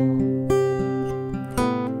call.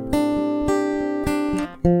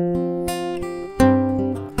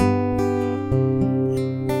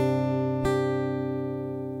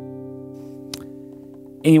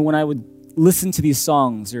 And when I would listen to these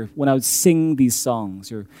songs, or when I would sing these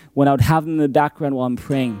songs, or when I would have them in the background while I'm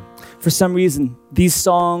praying, for some reason, these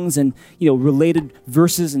songs and related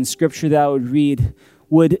verses in scripture that I would read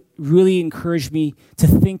would really encourage me to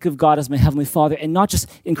think of God as my Heavenly Father, and not just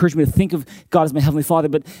encourage me to think of God as my Heavenly Father,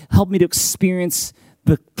 but help me to experience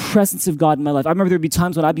the presence of God in my life. I remember there'd be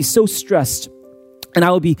times when I'd be so stressed, and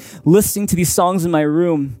I would be listening to these songs in my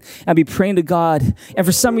room. I'd be praying to God. And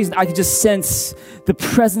for some reason, I could just sense the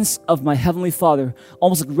presence of my Heavenly Father,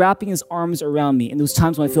 almost like wrapping his arms around me in those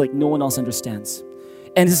times when I feel like no one else understands.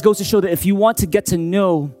 And this goes to show that if you want to get to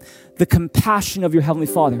know the compassion of your Heavenly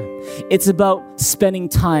Father, it's about spending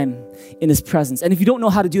time in his presence. And if you don't know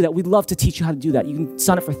how to do that, we'd love to teach you how to do that. You can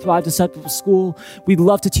sign up for Thrive Discipleship School. We'd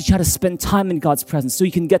love to teach you how to spend time in God's presence so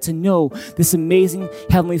you can get to know this amazing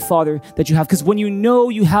Heavenly Father that you have. Because when you know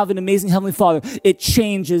you have an amazing Heavenly Father, it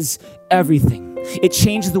changes everything. It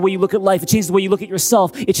changes the way you look at life. It changes the way you look at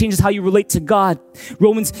yourself. It changes how you relate to God.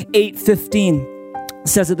 Romans 8:15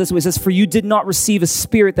 says it this way. It says, "For you did not receive a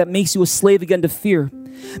spirit that makes you a slave again to fear,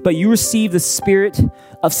 but you received the spirit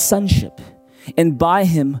of sonship. And by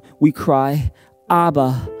him we cry,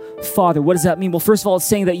 Abba, Father." What does that mean? Well, first of all, it's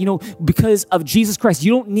saying that, because of Jesus Christ,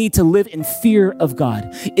 you don't need to live in fear of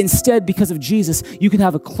God. Instead, because of Jesus, you can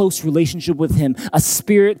have a close relationship with him, a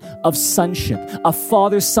spirit of sonship, a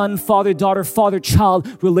father-son, father-daughter, father-child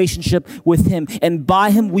relationship with him. And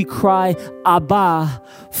by him, we cry, Abba,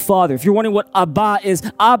 Father. If you're wondering what Abba is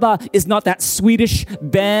not that Swedish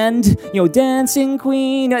band, Dancing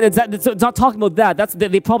Queen. It's not talking about that.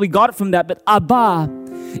 They probably got it from that. But Abba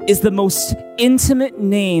is the most intimate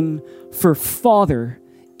name for father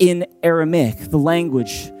in Aramaic, the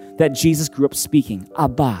language that Jesus grew up speaking,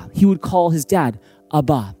 Abba. He would call his dad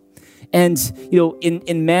Abba. And,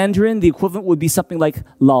 in Mandarin, the equivalent would be something like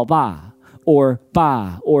Lao Ba or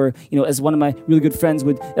Ba, or, as one of my really good friends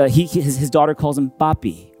would, his daughter calls him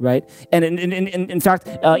Papi, right? And in fact,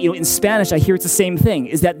 in Spanish, I hear it's the same thing,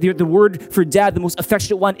 is that the word for dad, the most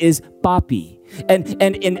affectionate one, is Papi. And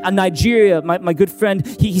in Nigeria, my good friend,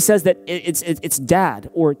 he says that it's dad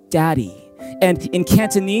or daddy. And in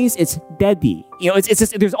Cantonese, it's daddy. It's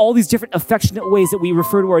just, there's all these different affectionate ways that we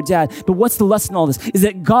refer to our dad. But what's the lesson in all this? Is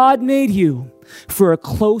that God made you for a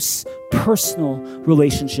close, personal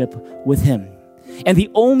relationship with him. And the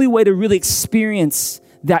only way to really experience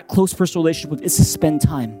that close, personal relationship is to spend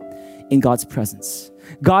time in God's presence.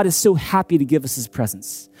 God is so happy to give us his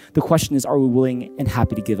presence. The question is, are we willing and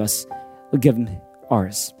happy to give him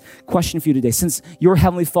ours? Question for you today. Since your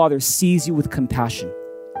Heavenly Father sees you with compassion,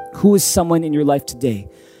 who is someone in your life today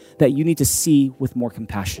that you need to see with more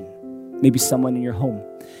compassion? Maybe someone in your home.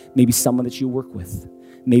 Maybe someone that you work with.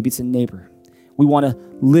 Maybe it's a neighbor. We want to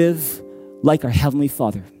live like our Heavenly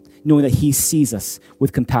Father, knowing that he sees us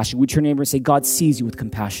with compassion. We turn to your neighbor and say, God sees you with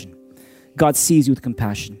compassion. God sees you with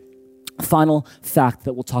compassion. Final fact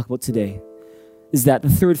that we'll talk about today is that the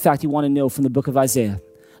third fact you want to know from the book of Isaiah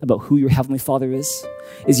about who your Heavenly Father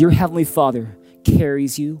is your Heavenly Father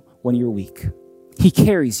carries you when you're weak. He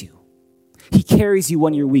carries you. He carries you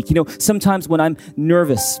when you're weak. Sometimes when I'm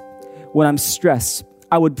nervous, when I'm stressed,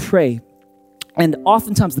 I would pray. And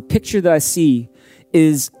oftentimes the picture that I see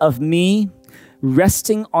is of me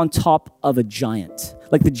resting on top of a giant.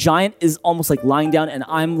 Like the giant is almost like lying down and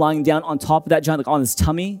I'm lying down on top of that giant, like on his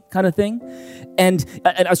tummy kind of thing. And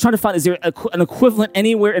I was trying to find, is there an equivalent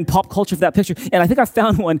anywhere in pop culture for that picture? And I think I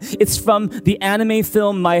found one. It's from the anime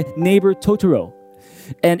film, My Neighbor Totoro.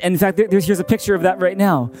 And in fact, here's a picture of that right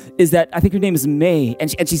now, is that I think her name is May,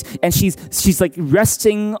 and she's like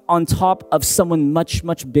resting on top of someone much,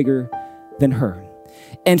 much bigger than her.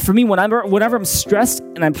 And for me, whenever I'm stressed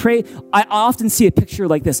and I pray, I often see a picture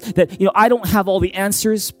like this, that, I don't have all the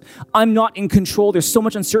answers. I'm not in control. There's so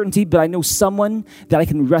much uncertainty, but I know someone that I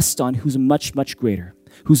can rest on who's much, much greater,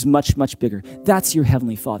 who's much, much bigger. That's your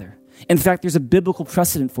Heavenly Father. In fact, there's a biblical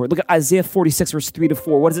precedent for it. Look at Isaiah 46, verse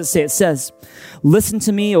 3-4. What does it say? It says, "Listen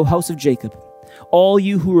to me, O house of Jacob, all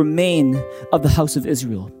you who remain of the house of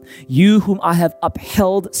Israel, you whom I have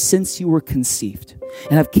upheld since you were conceived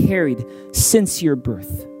and have carried since your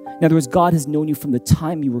birth." In other words, God has known you from the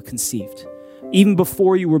time you were conceived. Even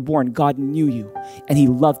before you were born, God knew you and he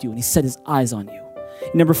loved you and he set his eyes on you.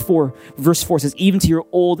 Number 4, verse 4 says, "Even to your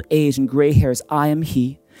old age and gray hairs, I am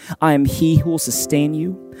he. I am he who will sustain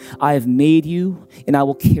you. I have made you and I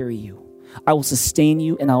will carry you. I will sustain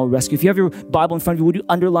you and I will rescue." If you have your Bible in front of you, would you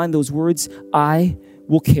underline those words? I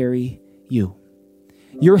will carry you.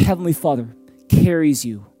 Your Heavenly Father carries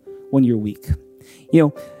you when you're weak.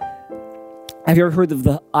 Have you ever heard of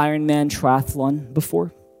the Ironman triathlon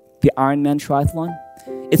before? The Ironman triathlon?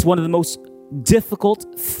 It's one of the most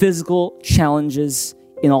difficult physical challenges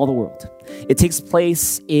in all the world. It takes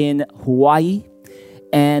place in Hawaii.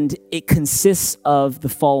 And it consists of the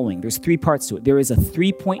following. There's 3 parts to it. There is a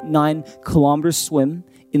 3.9 kilometer swim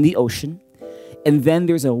in the ocean. And then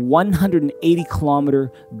there's a 180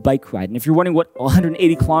 kilometer bike ride. And if you're wondering what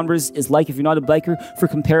 180 kilometers is like, if you're not a biker, for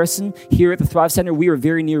comparison, here at the Thrive Center, we are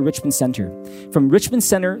very near Richmond Center. From Richmond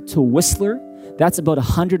Center to Whistler, that's about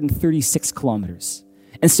 136 kilometers.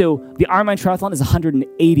 And so the Ironman triathlon is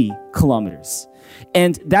 180 kilometers.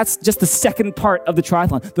 And that's just the second part of the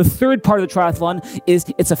triathlon. The third part of the triathlon is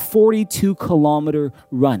it's a 42 kilometer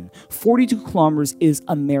run. 42 kilometers is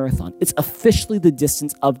a marathon. It's officially the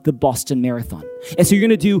distance of the Boston Marathon. And so you're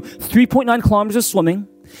going to do 3.9 kilometers of swimming.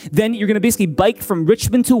 Then you're going to basically bike from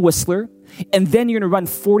Richmond to Whistler. And then you're going to run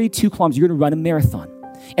 42 kilometers. You're going to run a marathon.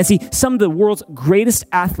 And see, some of the world's greatest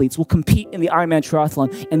athletes will compete in the Ironman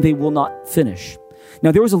triathlon and they will not finish.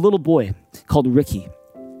 Now, there was a little boy called Ricky.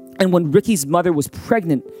 And when Ricky's mother was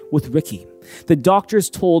pregnant with Ricky, the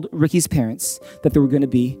doctors told Ricky's parents that there were going to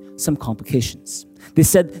be some complications. They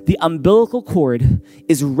said the umbilical cord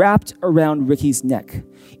is wrapped around Ricky's neck.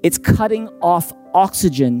 It's cutting off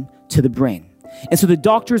oxygen to the brain. And so the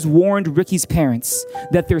doctors warned Ricky's parents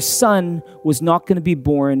that their son was not going to be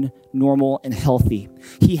born normal and healthy.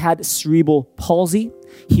 He had cerebral palsy.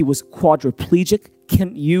 He was quadriplegic,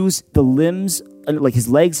 can't use the limbs, like his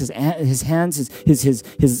legs, his hands,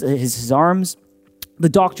 his arms. The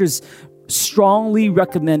doctors strongly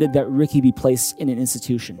recommended that Ricky be placed in an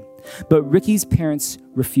institution. But Ricky's parents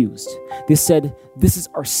refused. They said, "This is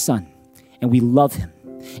our son, and we love him,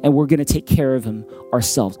 and we're going to take care of him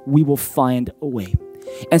ourselves. We will find a way.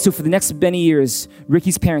 And so for the next many years,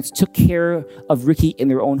 Ricky's parents took care of Ricky in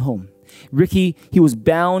their own home. Ricky, he was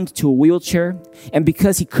bound to a wheelchair, and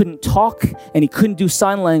because he couldn't talk and he couldn't do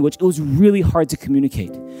sign language, it was really hard to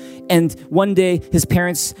communicate. And one day, his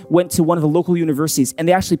parents went to one of the local universities, and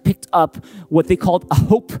they actually picked up what they called a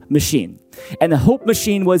hope machine. And the hope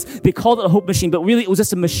machine they called it a hope machine, but really it was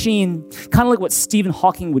just a machine, kind of like what Stephen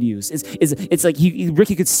Hawking would use. It's like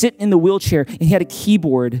Ricky could sit in the wheelchair, and he had a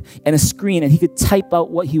keyboard and a screen, and he could type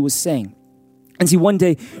out what he was saying. And see, one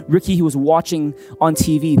day, Ricky, he was watching on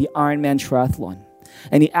TV the Ironman triathlon.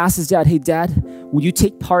 And he asked his dad, "Hey, Dad, will you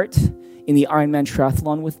take part in the Ironman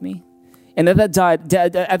triathlon with me?" And at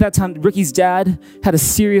that time, Ricky's dad had a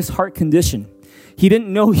serious heart condition. He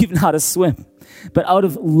didn't know even how to swim. But out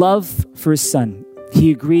of love for his son, he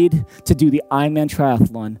agreed to do the Ironman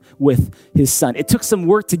triathlon with his son. It took some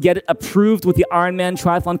work to get it approved with the Ironman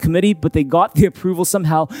triathlon committee, but they got the approval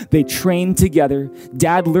somehow. They trained together.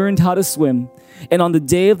 Dad learned how to swim. And on the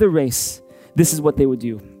day of the race, this is what they would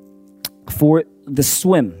do. For the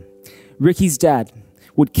swim, Ricky's dad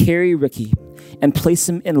would carry Ricky and place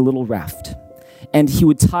him in a little raft. And he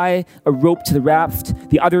would tie a rope to the raft.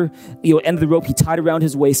 The other end of the rope he tied around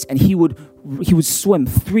his waist, and he would swim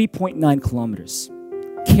 3.9 kilometers,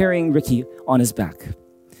 carrying Ricky on his back.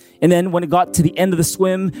 And then when it got to the end of the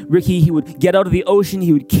swim, Ricky, he would get out of the ocean.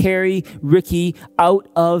 He would carry Ricky out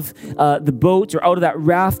of the boat or out of that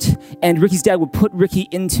raft. And Ricky's dad would put Ricky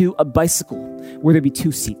into a bicycle where there'd be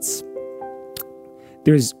 2 seats.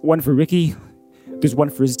 There's one for Ricky. There's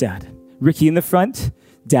one for his dad. Ricky in the front,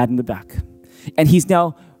 dad in the back. And he's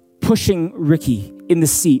now pushing Ricky in the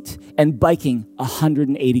seat and biking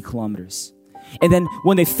 180 kilometers. And then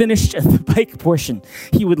when they finished the bike portion,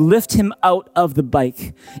 he would lift him out of the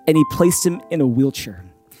bike and he placed him in a wheelchair.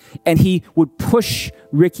 And he would push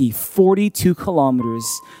Ricky 42 kilometers,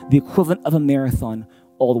 the equivalent of a marathon,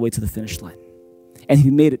 all the way to the finish line. And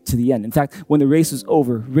he made it to the end. In fact, when the race was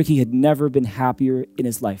over, Ricky had never been happier in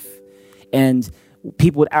his life. And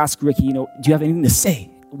people would ask Ricky, do you have anything to say?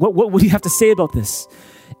 What do you have to say about this?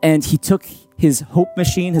 And he took his hope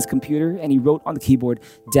machine, his computer, and he wrote on the keyboard,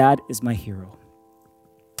 "Dad is my hero."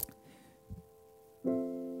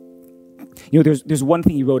 There's one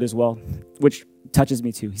thing he wrote as well, which touches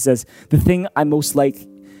me too. He says, "The thing I most like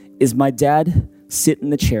is my dad sit in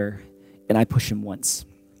the chair and I push him once."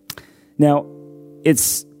 Now,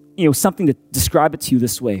 it's something to describe it to you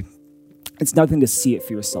this way. It's nothing to see it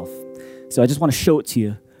for yourself. So I just want to show it to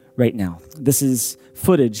you right now. This is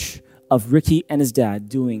footage of Ricky and his dad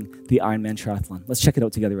doing the Ironman triathlon. Let's check it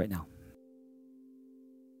out together right now.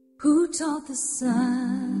 Who taught the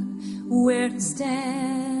sun where to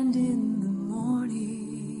stand in the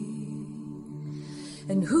morning?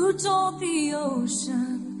 And who told the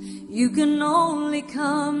ocean you can only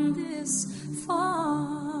come this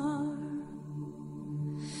far?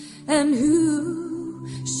 And who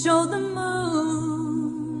showed the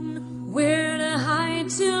moon where to hide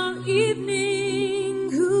till evening?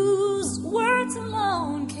 Whose words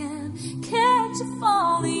alone can catch a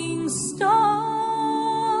falling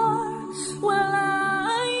star? Well,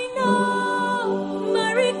 I know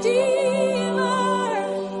my Redeemer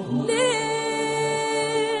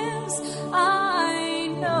lives. I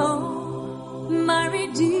know my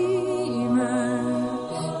Redeemer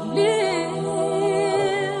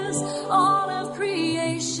lives. All of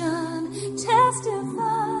creation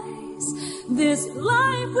testifies. This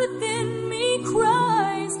life within me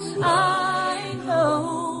cries. I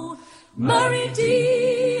know my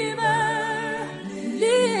Redeemer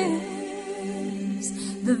lives.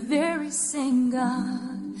 The very same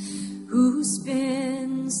God who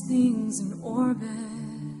spins things in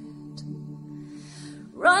orbit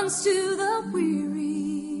runs to the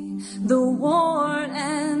weary, the worn,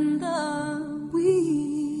 and the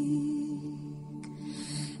weak.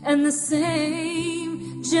 And the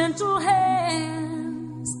same gentle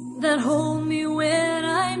hands that hold me when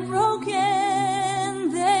I'm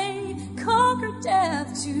broken, they conquer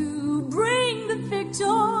death to bring the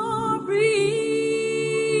victory.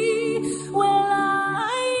 Well,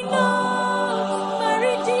 I know my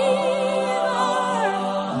Redeemer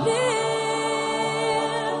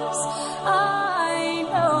lives. I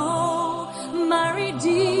know my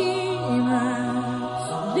Redeemer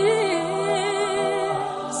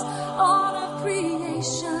lives. All of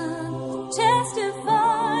creation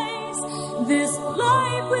testifies. This love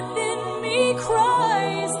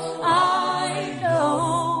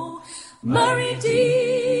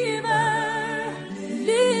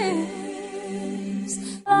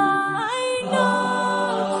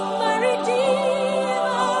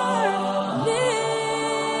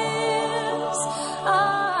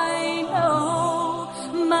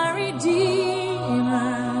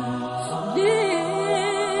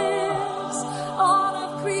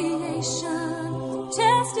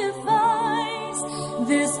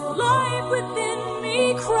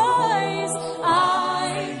cries,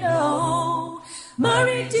 I know my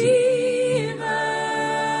Redeemer,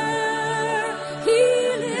 He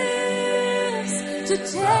lives to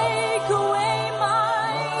take away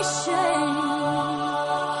my shame.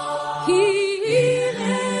 He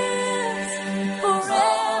lives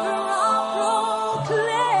forever. I'll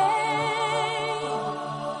proclaim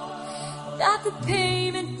that the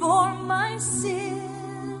payment for my sin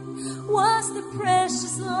was the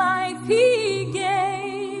precious life He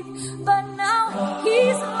gave. But now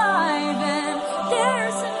He's alive and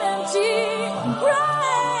there's an empty grave.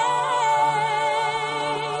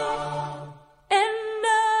 And I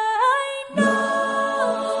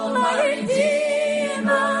know my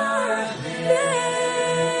Redeemer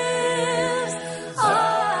lives.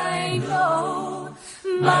 I know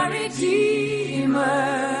my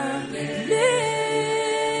Redeemer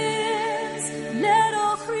lives. Let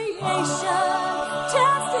all creation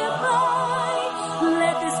testify.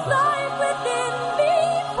 Let this life within me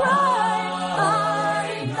cry.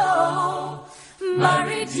 I know my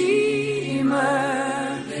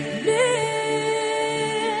Redeemer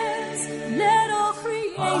lives. Let all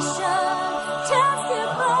creation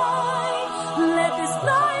testify. Let this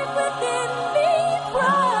life within me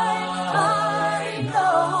cry. I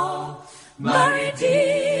know my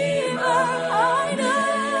Redeemer. I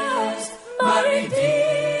know my Redeemer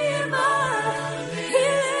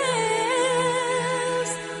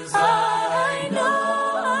lives. I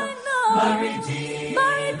know my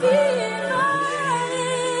Redeemer lives.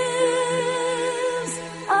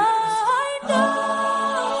 I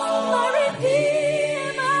know my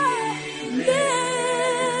Redeemer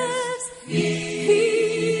lives.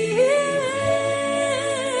 He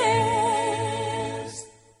lives.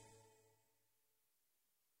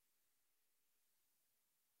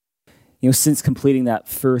 You know, since completing that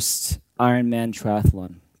first Ironman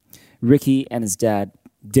triathlon, Ricky and his dad,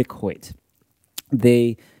 Dick Hoyt,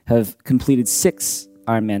 they have completed 6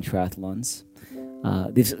 Ironman triathlons.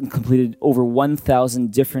 They've completed over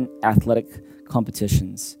 1,000 different athletic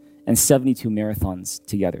competitions and 72 marathons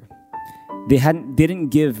together. They didn't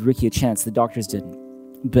give Ricky a chance, the doctors didn't.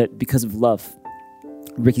 But because of love,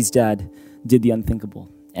 Ricky's dad did the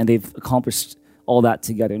unthinkable, and they've accomplished all that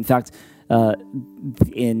together. In fact, I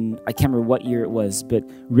can't remember what year it was, but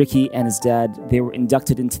Ricky and his dad, they were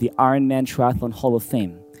inducted into the Ironman Triathlon Hall of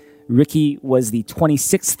Fame. Ricky was the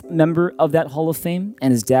 26th member of that Hall of Fame,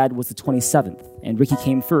 and his dad was the 27th. And Ricky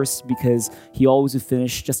came first because he always would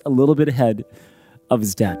finish just a little bit ahead of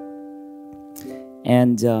his dad.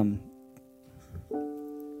 And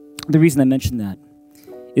the reason I mention that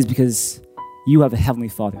is because you have a Heavenly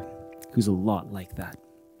Father who's a lot like that.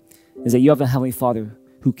 Is that you have a Heavenly Father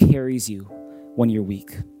who carries you when you're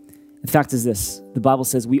weak. The fact is this, the Bible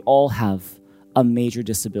says we all have a major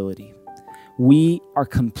disability. We are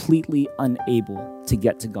completely unable to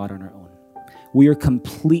get to God on our own. We are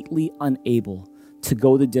completely unable to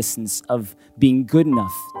go the distance of being good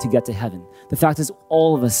enough to get to heaven. The fact is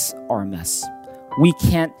all of us are a mess. We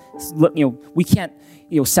can't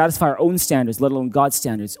satisfy our own standards, let alone God's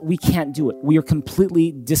standards. We can't do it. We are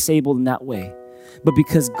completely disabled in that way. But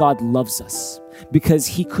because God loves us, because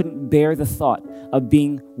He couldn't bear the thought of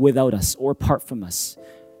being without us or apart from us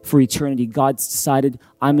for eternity, God's decided,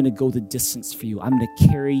 I'm going to go the distance for you. I'm going to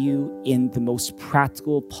carry you in the most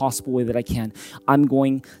practical possible way that I can. I'm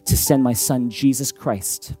going to send my Son, Jesus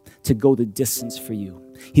Christ, to go the distance for you.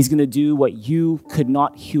 He's going to do what you could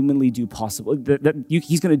not humanly do possible.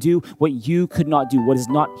 He's going to do what you could not do, what is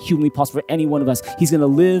not humanly possible for any one of us. He's going to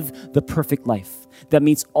live the perfect life that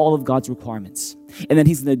meets all of God's requirements. And then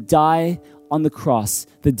He's going to die on the cross,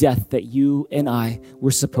 the death that you and I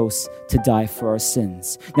were supposed to die for our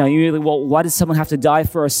sins. Now, you're like, well, why does someone have to die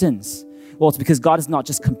for our sins? Well, it's because God is not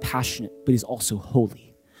just compassionate, but He's also holy.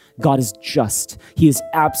 God is just. He is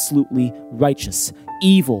absolutely righteous.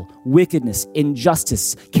 Evil, wickedness,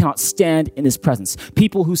 injustice cannot stand in His presence.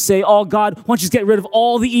 People who say, oh God, why don't you just get rid of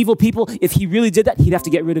all the evil people? If He really did that, He'd have to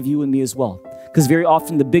get rid of you and me as well. Because very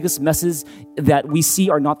often the biggest messes that we see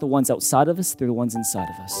are not the ones outside of us, they're the ones inside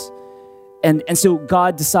of us. And so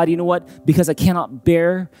God decided, you know what? Because I cannot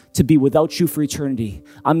bear to be without you for eternity,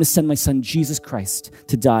 I'm going to send my Son, Jesus Christ,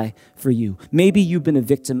 to die for you. Maybe you've been a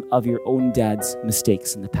victim of your own dad's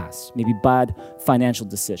mistakes in the past. Maybe bad financial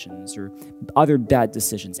decisions or other bad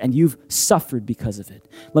decisions, and you've suffered because of it.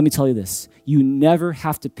 Let me tell you this. You never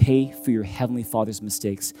have to pay for your Heavenly Father's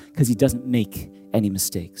mistakes because He doesn't make any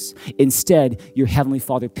mistakes. Instead, your Heavenly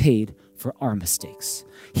Father paid for our mistakes.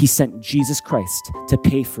 He sent Jesus Christ to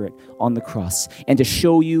pay for it on the cross and to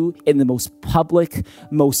show you in the most public,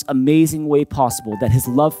 most amazing way possible that his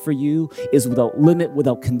love for you is without limit,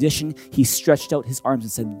 without condition. He stretched out his arms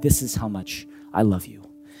and said, this is how much I love you.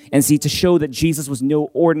 And see, to show that Jesus was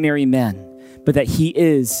no ordinary man, but that he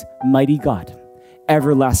is mighty God,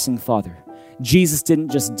 everlasting Father. Jesus didn't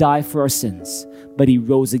just die for our sins, but he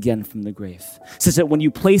rose again from the grave. Such that when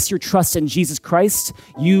you place your trust in Jesus Christ,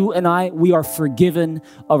 you and I, we are forgiven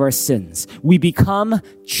of our sins. We become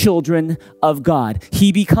children of God.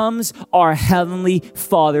 He becomes our heavenly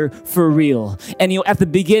Father for real. And at the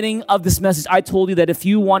beginning of this message, I told you that if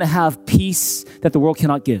you want to have peace that the world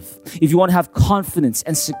cannot give, if you want to have confidence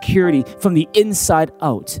and security from the inside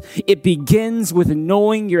out, it begins with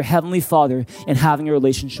knowing your heavenly Father and having a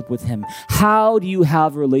relationship with him. How do you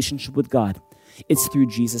have a relationship with God? It's through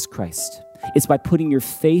Jesus Christ. It's by putting your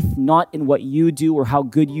faith not in what you do or how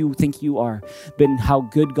good you think you are, but in how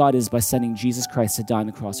good God is by sending Jesus Christ to die on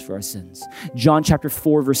the cross for our sins. John chapter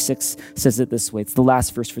 4, verse 6 says it this way. It's the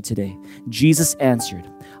last verse for today. Jesus answered,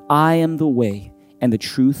 I am the way and the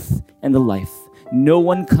truth and the life. No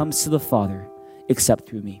one comes to the Father except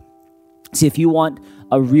through me. See, if you want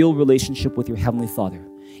a real relationship with your Heavenly Father,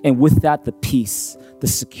 and with that, the peace, the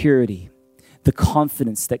security, the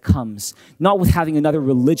confidence that comes, not with having another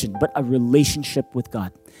religion, but a relationship with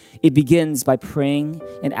God. It begins by praying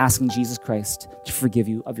and asking Jesus Christ to forgive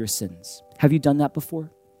you of your sins. Have you done that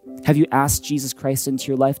before? Have you asked Jesus Christ into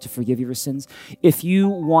your life to forgive you of your sins? If you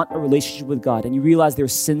want a relationship with God and you realize there are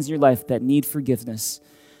sins in your life that need forgiveness,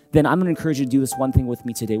 then I'm going to encourage you to do this one thing with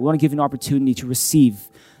me today. We want to give you an opportunity to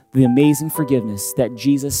receive the amazing forgiveness that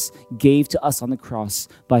Jesus gave to us on the cross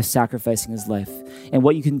by sacrificing his life. And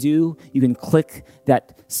what you can do, you can click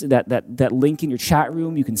that link in your chat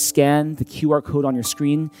room. You can scan the QR code on your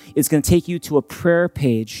screen. It's going to take you to a prayer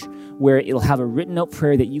page where it'll have a written out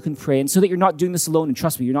prayer that you can pray. And so that you're not doing this alone, and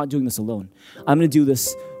trust me, you're not doing this alone. I'm going to do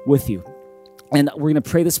this with you. And we're going to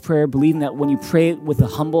pray this prayer, believing that when you pray it with a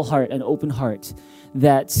humble heart, an open heart,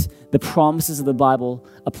 that the promises of the Bible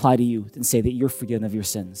apply to you and say that you're forgiven of your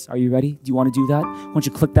sins. Are you ready? Do you want to do that? Why don't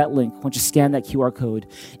you click that link? Why don't you scan that QR code?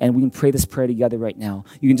 And we can pray this prayer together right now.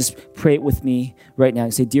 You can just pray it with me right now.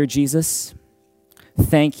 You say, Dear Jesus,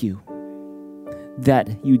 thank you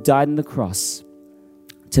that you died on the cross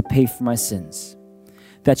to pay for my sins,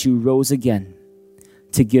 that you rose again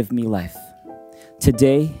to give me life.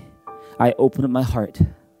 Today, I open up my heart.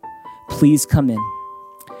 Please come in.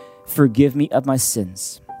 Forgive me of my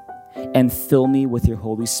sins and fill me with your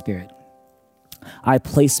Holy Spirit. I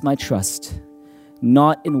place my trust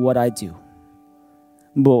not in what I do,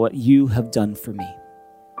 but what you have done for me.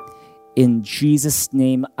 In Jesus'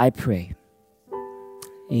 name I pray.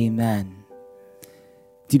 Amen.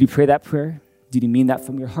 Did you pray that prayer? Did you mean that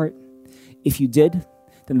from your heart? If you did,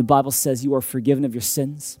 then the Bible says you are forgiven of your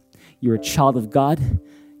sins. You're a child of God.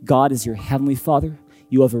 God is your heavenly Father.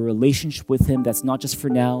 You have a relationship with him that's not just for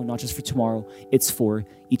now, not just for tomorrow, it's for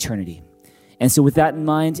eternity. And so with that in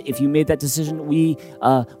mind, if you made that decision, we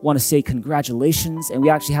want to say congratulations. And we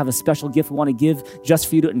actually have a special gift we want to give just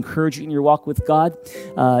for you to encourage you in your walk with God.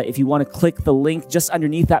 If you want to click the link just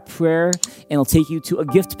underneath that prayer, and it'll take you to a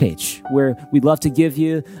gift page where we'd love to give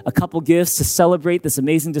you a couple gifts to celebrate this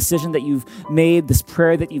amazing decision that you've made, this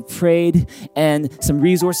prayer that you've prayed, and some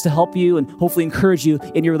resources to help you and hopefully encourage you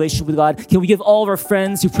in your relationship with God. Can we give all of our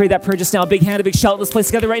friends who prayed that prayer just now a big hand, a big shout? Let's play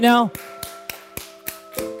together right now.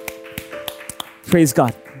 Praise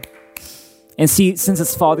God. And see, since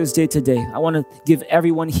it's Father's Day today, I want to give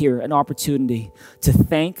everyone here an opportunity to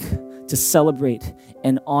thank, to celebrate,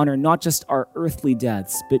 and honor not just our earthly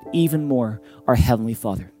dads, but even more our Heavenly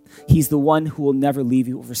Father. He's the one who will never leave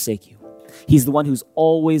you or forsake you. He's the one who's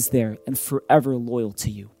always there and forever loyal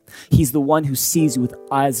to you. He's the one who sees you with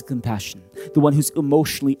eyes of compassion, the one who's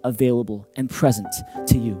emotionally available and present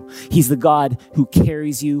to you. He's the God who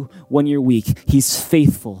carries you when you're weak. He's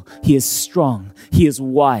faithful. He is strong. He is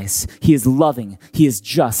wise. He is loving. He is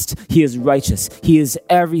just. He is righteous. He is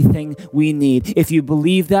everything we need. If you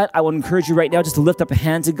believe that, I would encourage you right now just to lift up a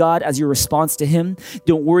hand to God as your response to him.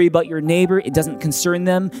 Don't worry about your neighbor. It doesn't concern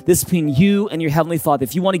them. This is between you and your Heavenly Father.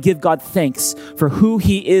 If you want to give God thanks for who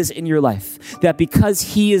he is in your life, that because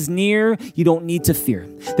he is is near, you don't need to fear.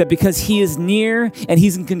 That because he is near and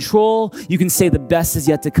he's in control, you can say the best is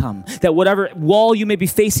yet to come. That whatever wall you may be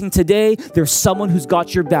facing today, there's someone who's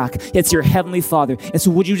got your back. It's your Heavenly Father. And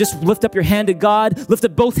so would you just lift up your hand to God, lift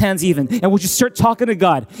up both hands even, and would you start talking to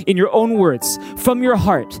God in your own words, from your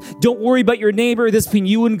heart. Don't worry about your neighbor, this between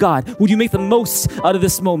you and God. Would you make the most out of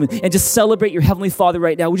this moment and just celebrate your Heavenly Father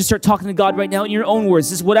right now? Would you start talking to God right now in your own words?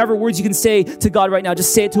 Just whatever words you can say to God right now,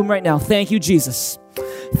 just say it to him right now. Thank you, Jesus.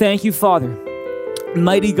 Thank you, Father.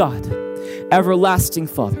 Mighty God, everlasting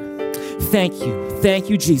Father. Thank you. Thank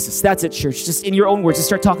you, Jesus. That's it, church. Just in your own words, just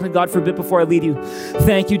start talking to God for a bit before I lead you.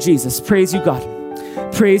 Thank you, Jesus. Praise you, God.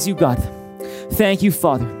 Praise you, God. Thank you,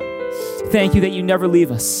 Father. Thank you that you never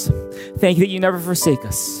leave us. Thank you that you never forsake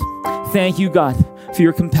us. Thank you, God, for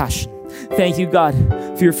your compassion. Thank you, God,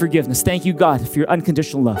 for your forgiveness. Thank you, God, for your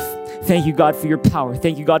unconditional love. Thank you, God, for your power.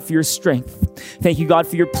 Thank you, God, for your strength. Thank you, God,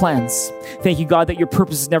 for your plans. Thank you, God, that your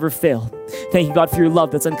purposes never fail. Thank you, God, for your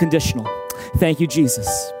love that's unconditional. Thank you,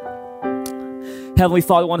 Jesus. Heavenly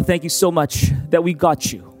Father, I want to thank you so much that we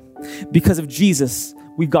got you. Because of Jesus,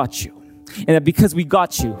 we got you. And that because we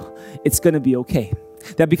got you, it's going to be okay.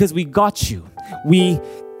 That because we got you, we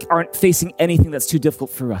aren't facing anything that's too difficult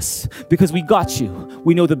for us. Because we got you,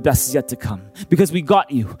 we know the best is yet to come. Because we got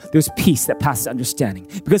you, there's peace that passes understanding.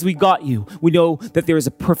 Because we got you, we know that there is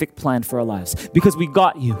a perfect plan for our lives. Because we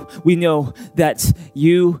got you, we know that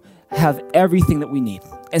you have everything that we need.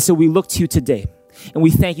 And so we look to you today. And we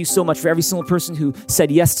thank you so much for every single person who said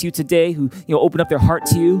yes to you today, who opened up their heart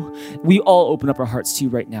to you. We all open up our hearts to you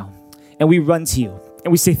right now. And we run to you.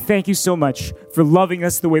 And we say thank you so much for loving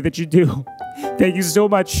us the way that you do. Thank you so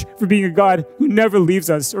much for being a God who never leaves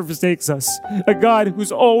us or forsakes us. A God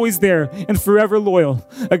who's always there and forever loyal.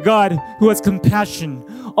 A God who has compassion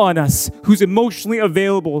on us, who's emotionally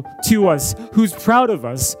available to us, who's proud of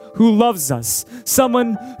us, who loves us.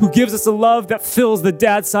 Someone who gives us a love that fills the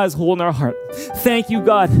dad-sized hole in our heart. Thank you,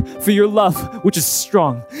 God, for your love, which is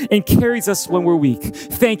strong and carries us when we're weak.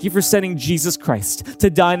 Thank you for sending Jesus Christ to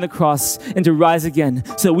die on the cross and to rise again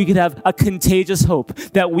so that we could have a contagious hope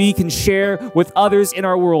that we can share with others in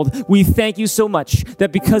our world. We thank you so much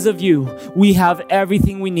that because of you, we have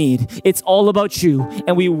everything we need. It's all about you,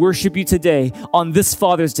 and we worship you today on this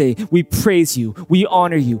Father's Day. We praise you. We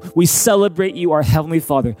honor you. We celebrate you, our Heavenly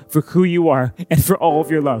Father, for who you are and for all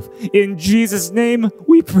of your love. In Jesus' name,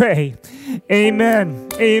 we pray. Amen.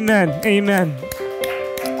 Amen. Amen.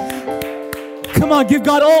 Come on, give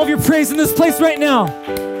God all of your praise in this place right now.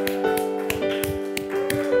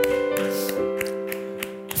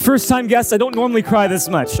 First time guests, I don't normally cry this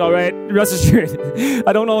much, all right? Rest assured,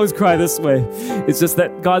 I don't always cry this way. It's just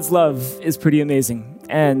that God's love is pretty amazing,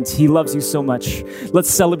 and he loves you so much. Let's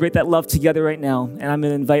celebrate that love together right now, and I'm going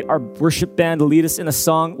to invite our worship band to lead us in a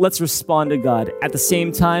song. Let's respond to God. At the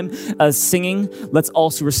same time as singing, let's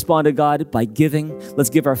also respond to God by giving. Let's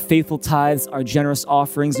give our faithful tithes, our generous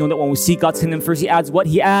offerings, knowing that when we seek God's kingdom first, he adds what?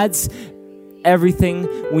 He adds everything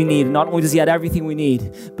we need. Not only does he add everything we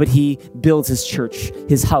need, but he builds his church,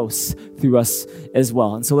 his house through us as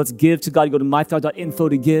well. And so let's give to God. Go to mythrive.info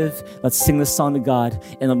to give. Let's sing this song to God.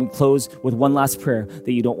 And then we'll close with one last prayer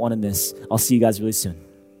that you don't want to miss. I'll see you guys really soon.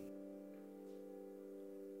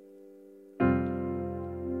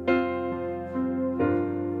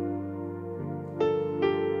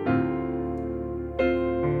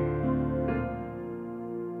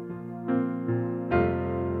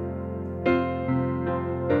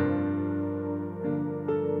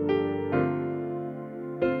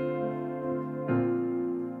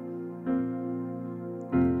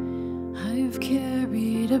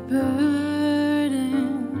 A burden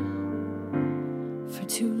for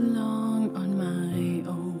too long on my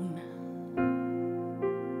own.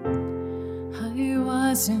 I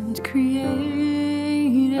wasn't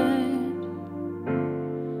created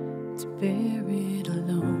to bear it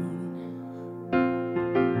alone.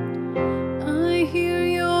 I hear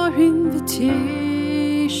your invitation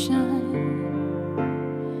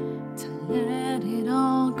to let it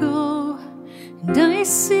all go, and I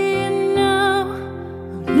see it now.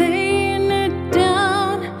 Laying it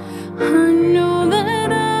down, I know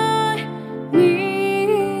that I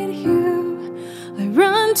need you. I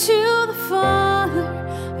run to the Father,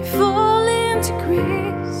 I fall into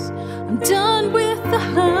grace. I'm done with the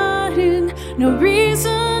hiding, no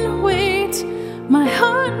reason to wait. My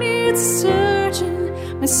heart needs a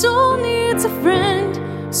surgeon, my soul needs a friend.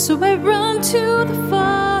 So I run to the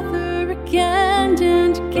Father again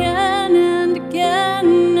and again and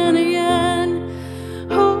again and again.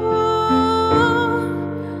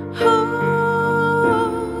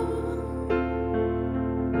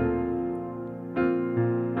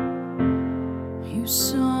 You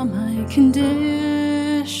saw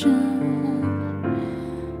condition,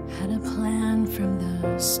 had a plan from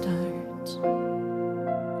the start.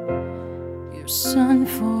 Your son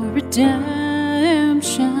for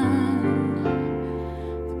redemption,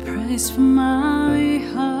 the price for my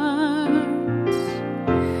heart.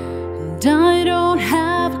 And I don't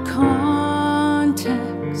have a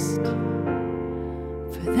context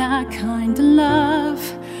for that kind of love.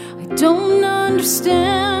 I don't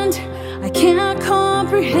understand, I can't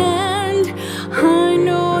comprehend. I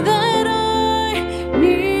know that I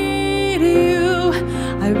need you.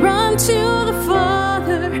 I run to the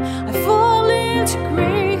Father, I fall into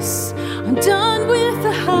grace. I'm done with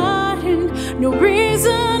the hiding, no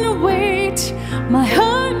reason to wait. My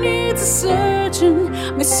heart needs a surgeon,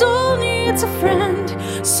 my soul needs a friend.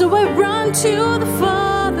 So I run to the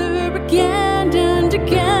Father again and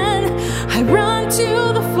again. I run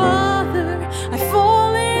to the Father, I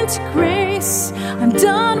fall into grace. I'm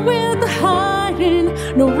done with the hiding,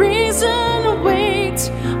 no reason to wait.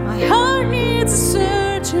 My heart needs a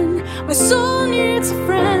surgeon, my soul needs a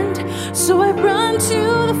friend. So I run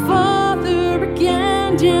to the Father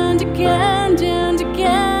again and again and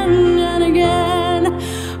again and again.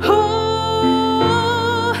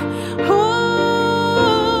 Oh,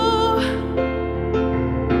 oh,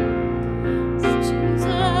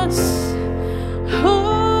 Jesus.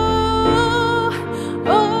 Oh,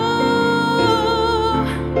 oh.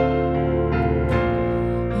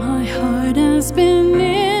 My heart has been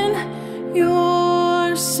in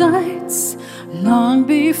your sights long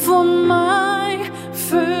before my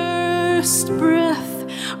first breath.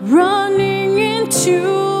 Running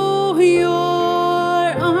into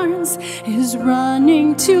your arms is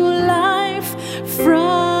running to life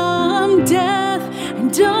from death.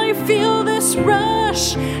 And I feel this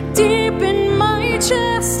rush deep in my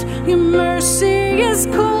chest. Your mercy is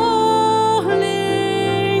calling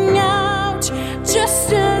out.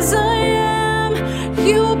 Just as I am,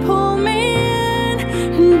 you pull me in.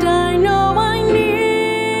 And I know I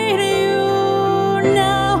need you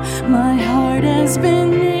now. My heart has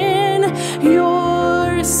been in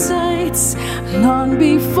your sights long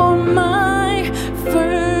before my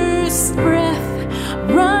first breath.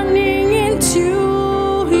 Running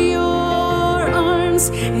into your arms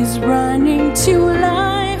is running to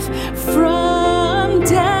life from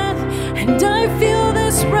death. And I feel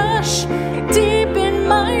this rush deep in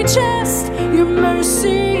my chest. Your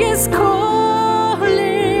mercy is calling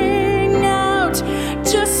out.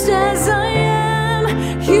 Just as I am,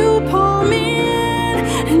 you pull me in.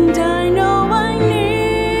 And I know I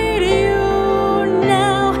need you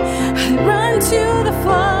now. I run to the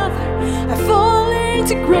Father, I fall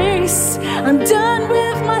into grace. I'm done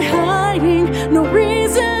with my hiding, no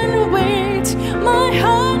reason to wait. My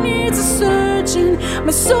heart needs a surgeon,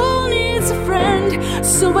 my soul needs a friend.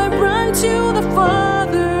 So I run to the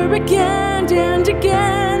Father again and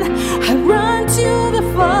again. I run to the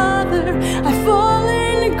Father, I fall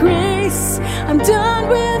into grace. I'm done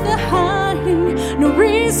with the hiding, no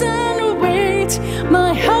reason to wait.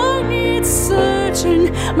 My heart needs a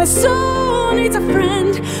surgeon, my soul needs a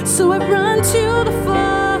friend. So I run to the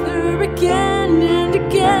Father again and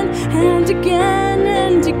again and again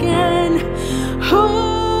and again.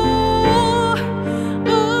 Oh,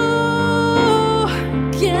 oh,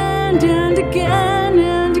 again and again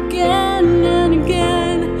and again and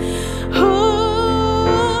again.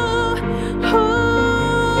 Oh,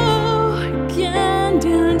 oh, again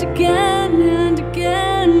and again and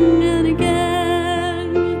again and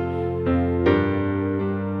again.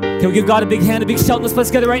 Can we give God a big hand, a big shout in this place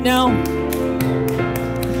together right now?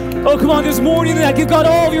 Oh, come on, there's more than that. Give God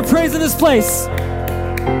all of your praise in this place.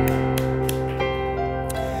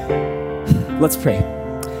 Let's pray.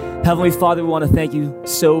 Heavenly Father, we want to thank you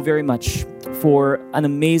so very much for an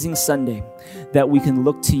amazing Sunday that we can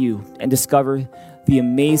look to you and discover the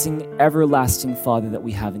amazing, everlasting Father that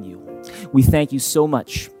we have in you. We thank you so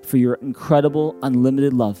much for your incredible,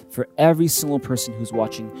 unlimited love for every single person who's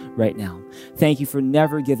watching right now. Thank you for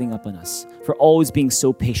never giving up on us, for always being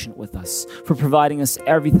so patient with us, for providing us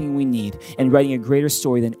everything we need and writing a greater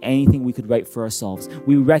story than anything we could write for ourselves.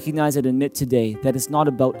 We recognize and admit today that it's not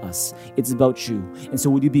about us, it's about you. And so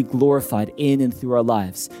would you be glorified in and through our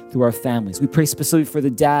lives, through our families. We pray specifically for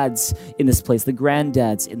the dads in this place, the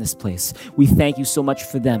granddads in this place. We thank you so much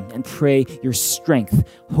for them and pray your strength,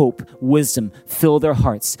 hope, wisdom, fill their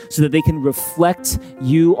hearts. so that they can reflect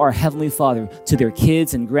you, our Heavenly Father, to their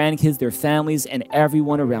kids and grandkids, their families, and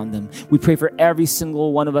everyone around them. We pray for every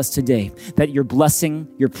single one of us today that your blessing,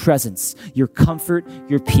 your presence, your comfort,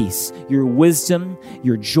 your peace, your wisdom,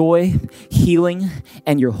 your joy, healing,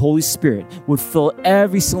 and your Holy Spirit would fill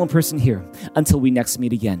every single person here until we next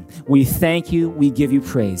meet again. We thank you. We give you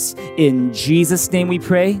praise. In Jesus' name we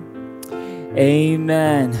pray.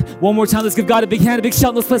 Amen. One more time, let's give God a big hand, a big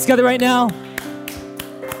shout. Let's play together right now.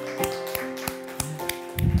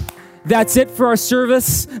 That's it for our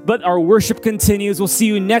service, but our worship continues. We'll see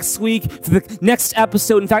you next week for the next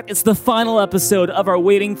episode. In fact, it's the final episode of our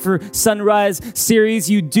Waiting for Sunrise series.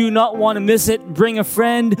 You do not want to miss it. Bring a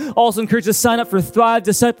friend. Also encourage you to sign up for Thrive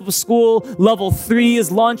Disciple School. Level 3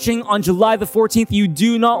 is launching on July the 14th. You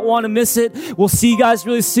do not want to miss it. We'll see you guys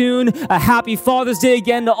really soon. A happy Father's Day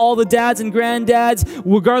again to all the dads and granddads.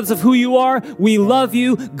 Regardless of who you are, we love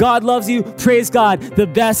you. God loves you. Praise God. The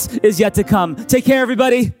best is yet to come. Take care,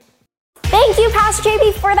 everybody. Thank you, Pastor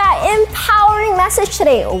JB, for that empowering message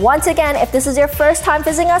today. Once again, if this is your first time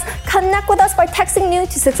visiting us, connect with us by texting new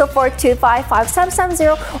to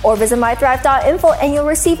 604-255-5770 or visit mythrive.info and you'll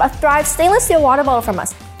receive a Thrive stainless steel water bottle from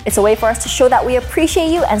us. It's a way for us to show that we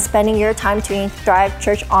appreciate you and spending your time tuning Thrive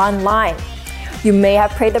Church online. You may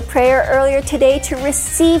have prayed the prayer earlier today to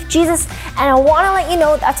receive Jesus, and I want to let you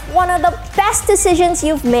know that's one of the best decisions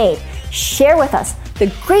you've made. Share with us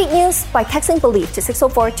the great news by texting BELIEVE to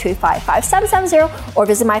 604-255-5770 or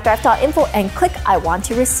visit mythrive.info and click I want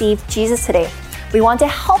to receive Jesus today. We want to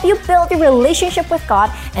help you build your relationship with God,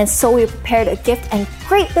 and so we prepared a gift and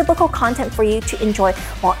great biblical content for you to enjoy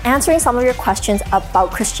while answering some of your questions about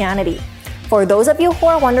Christianity. For those of you who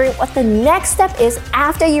are wondering what the next step is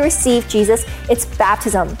after you receive Jesus, it's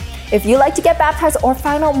baptism. If you'd like to get baptized or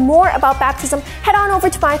find out more about baptism, head on over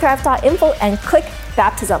to mythrive.info and click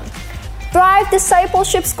baptism. Thrive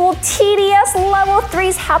Discipleship School TDS Level 3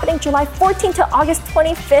 is happening July 14th to August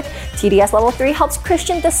 25th. TDS Level 3 helps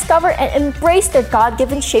Christians discover and embrace their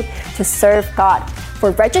God-given shape to serve God.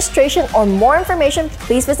 For registration or more information,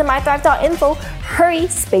 please visit mythrive.info. Hurry,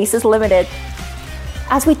 space is limited.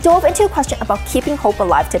 As we dove into a question about keeping hope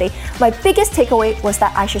alive today, my biggest takeaway was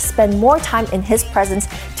that I should spend more time in His presence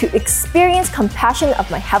to experience compassion of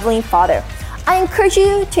my Heavenly Father. I encourage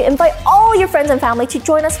you to invite all your friends and family to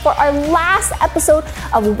join us for our last episode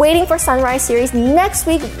of Waiting for Sunrise series next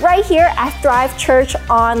week right here at Thrive Church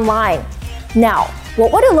Online. Now,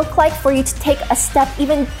 what would it look like for you to take a step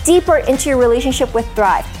even deeper into your relationship with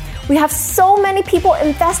Thrive? We have so many people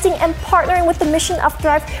investing and partnering with the mission of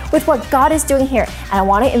Thrive with what God is doing here, and I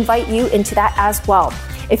want to invite you into that as well.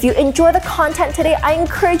 If you enjoy the content today, I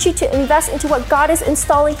encourage you to invest into what God is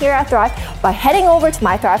installing here at Thrive by heading over to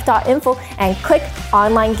mythrive.info and click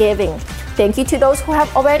online giving. Thank you to those who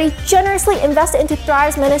have already generously invested into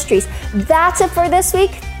Thrive's ministries. That's it for this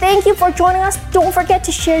week. Thank you for joining us. Don't forget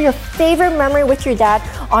to share your favorite memory with your dad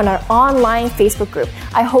on our online Facebook group.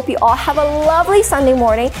 I hope you all have a lovely Sunday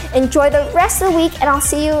morning. Enjoy the rest of the week, and I'll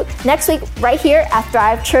see you next week right here at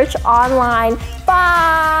Thrive Church Online.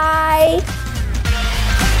 Bye!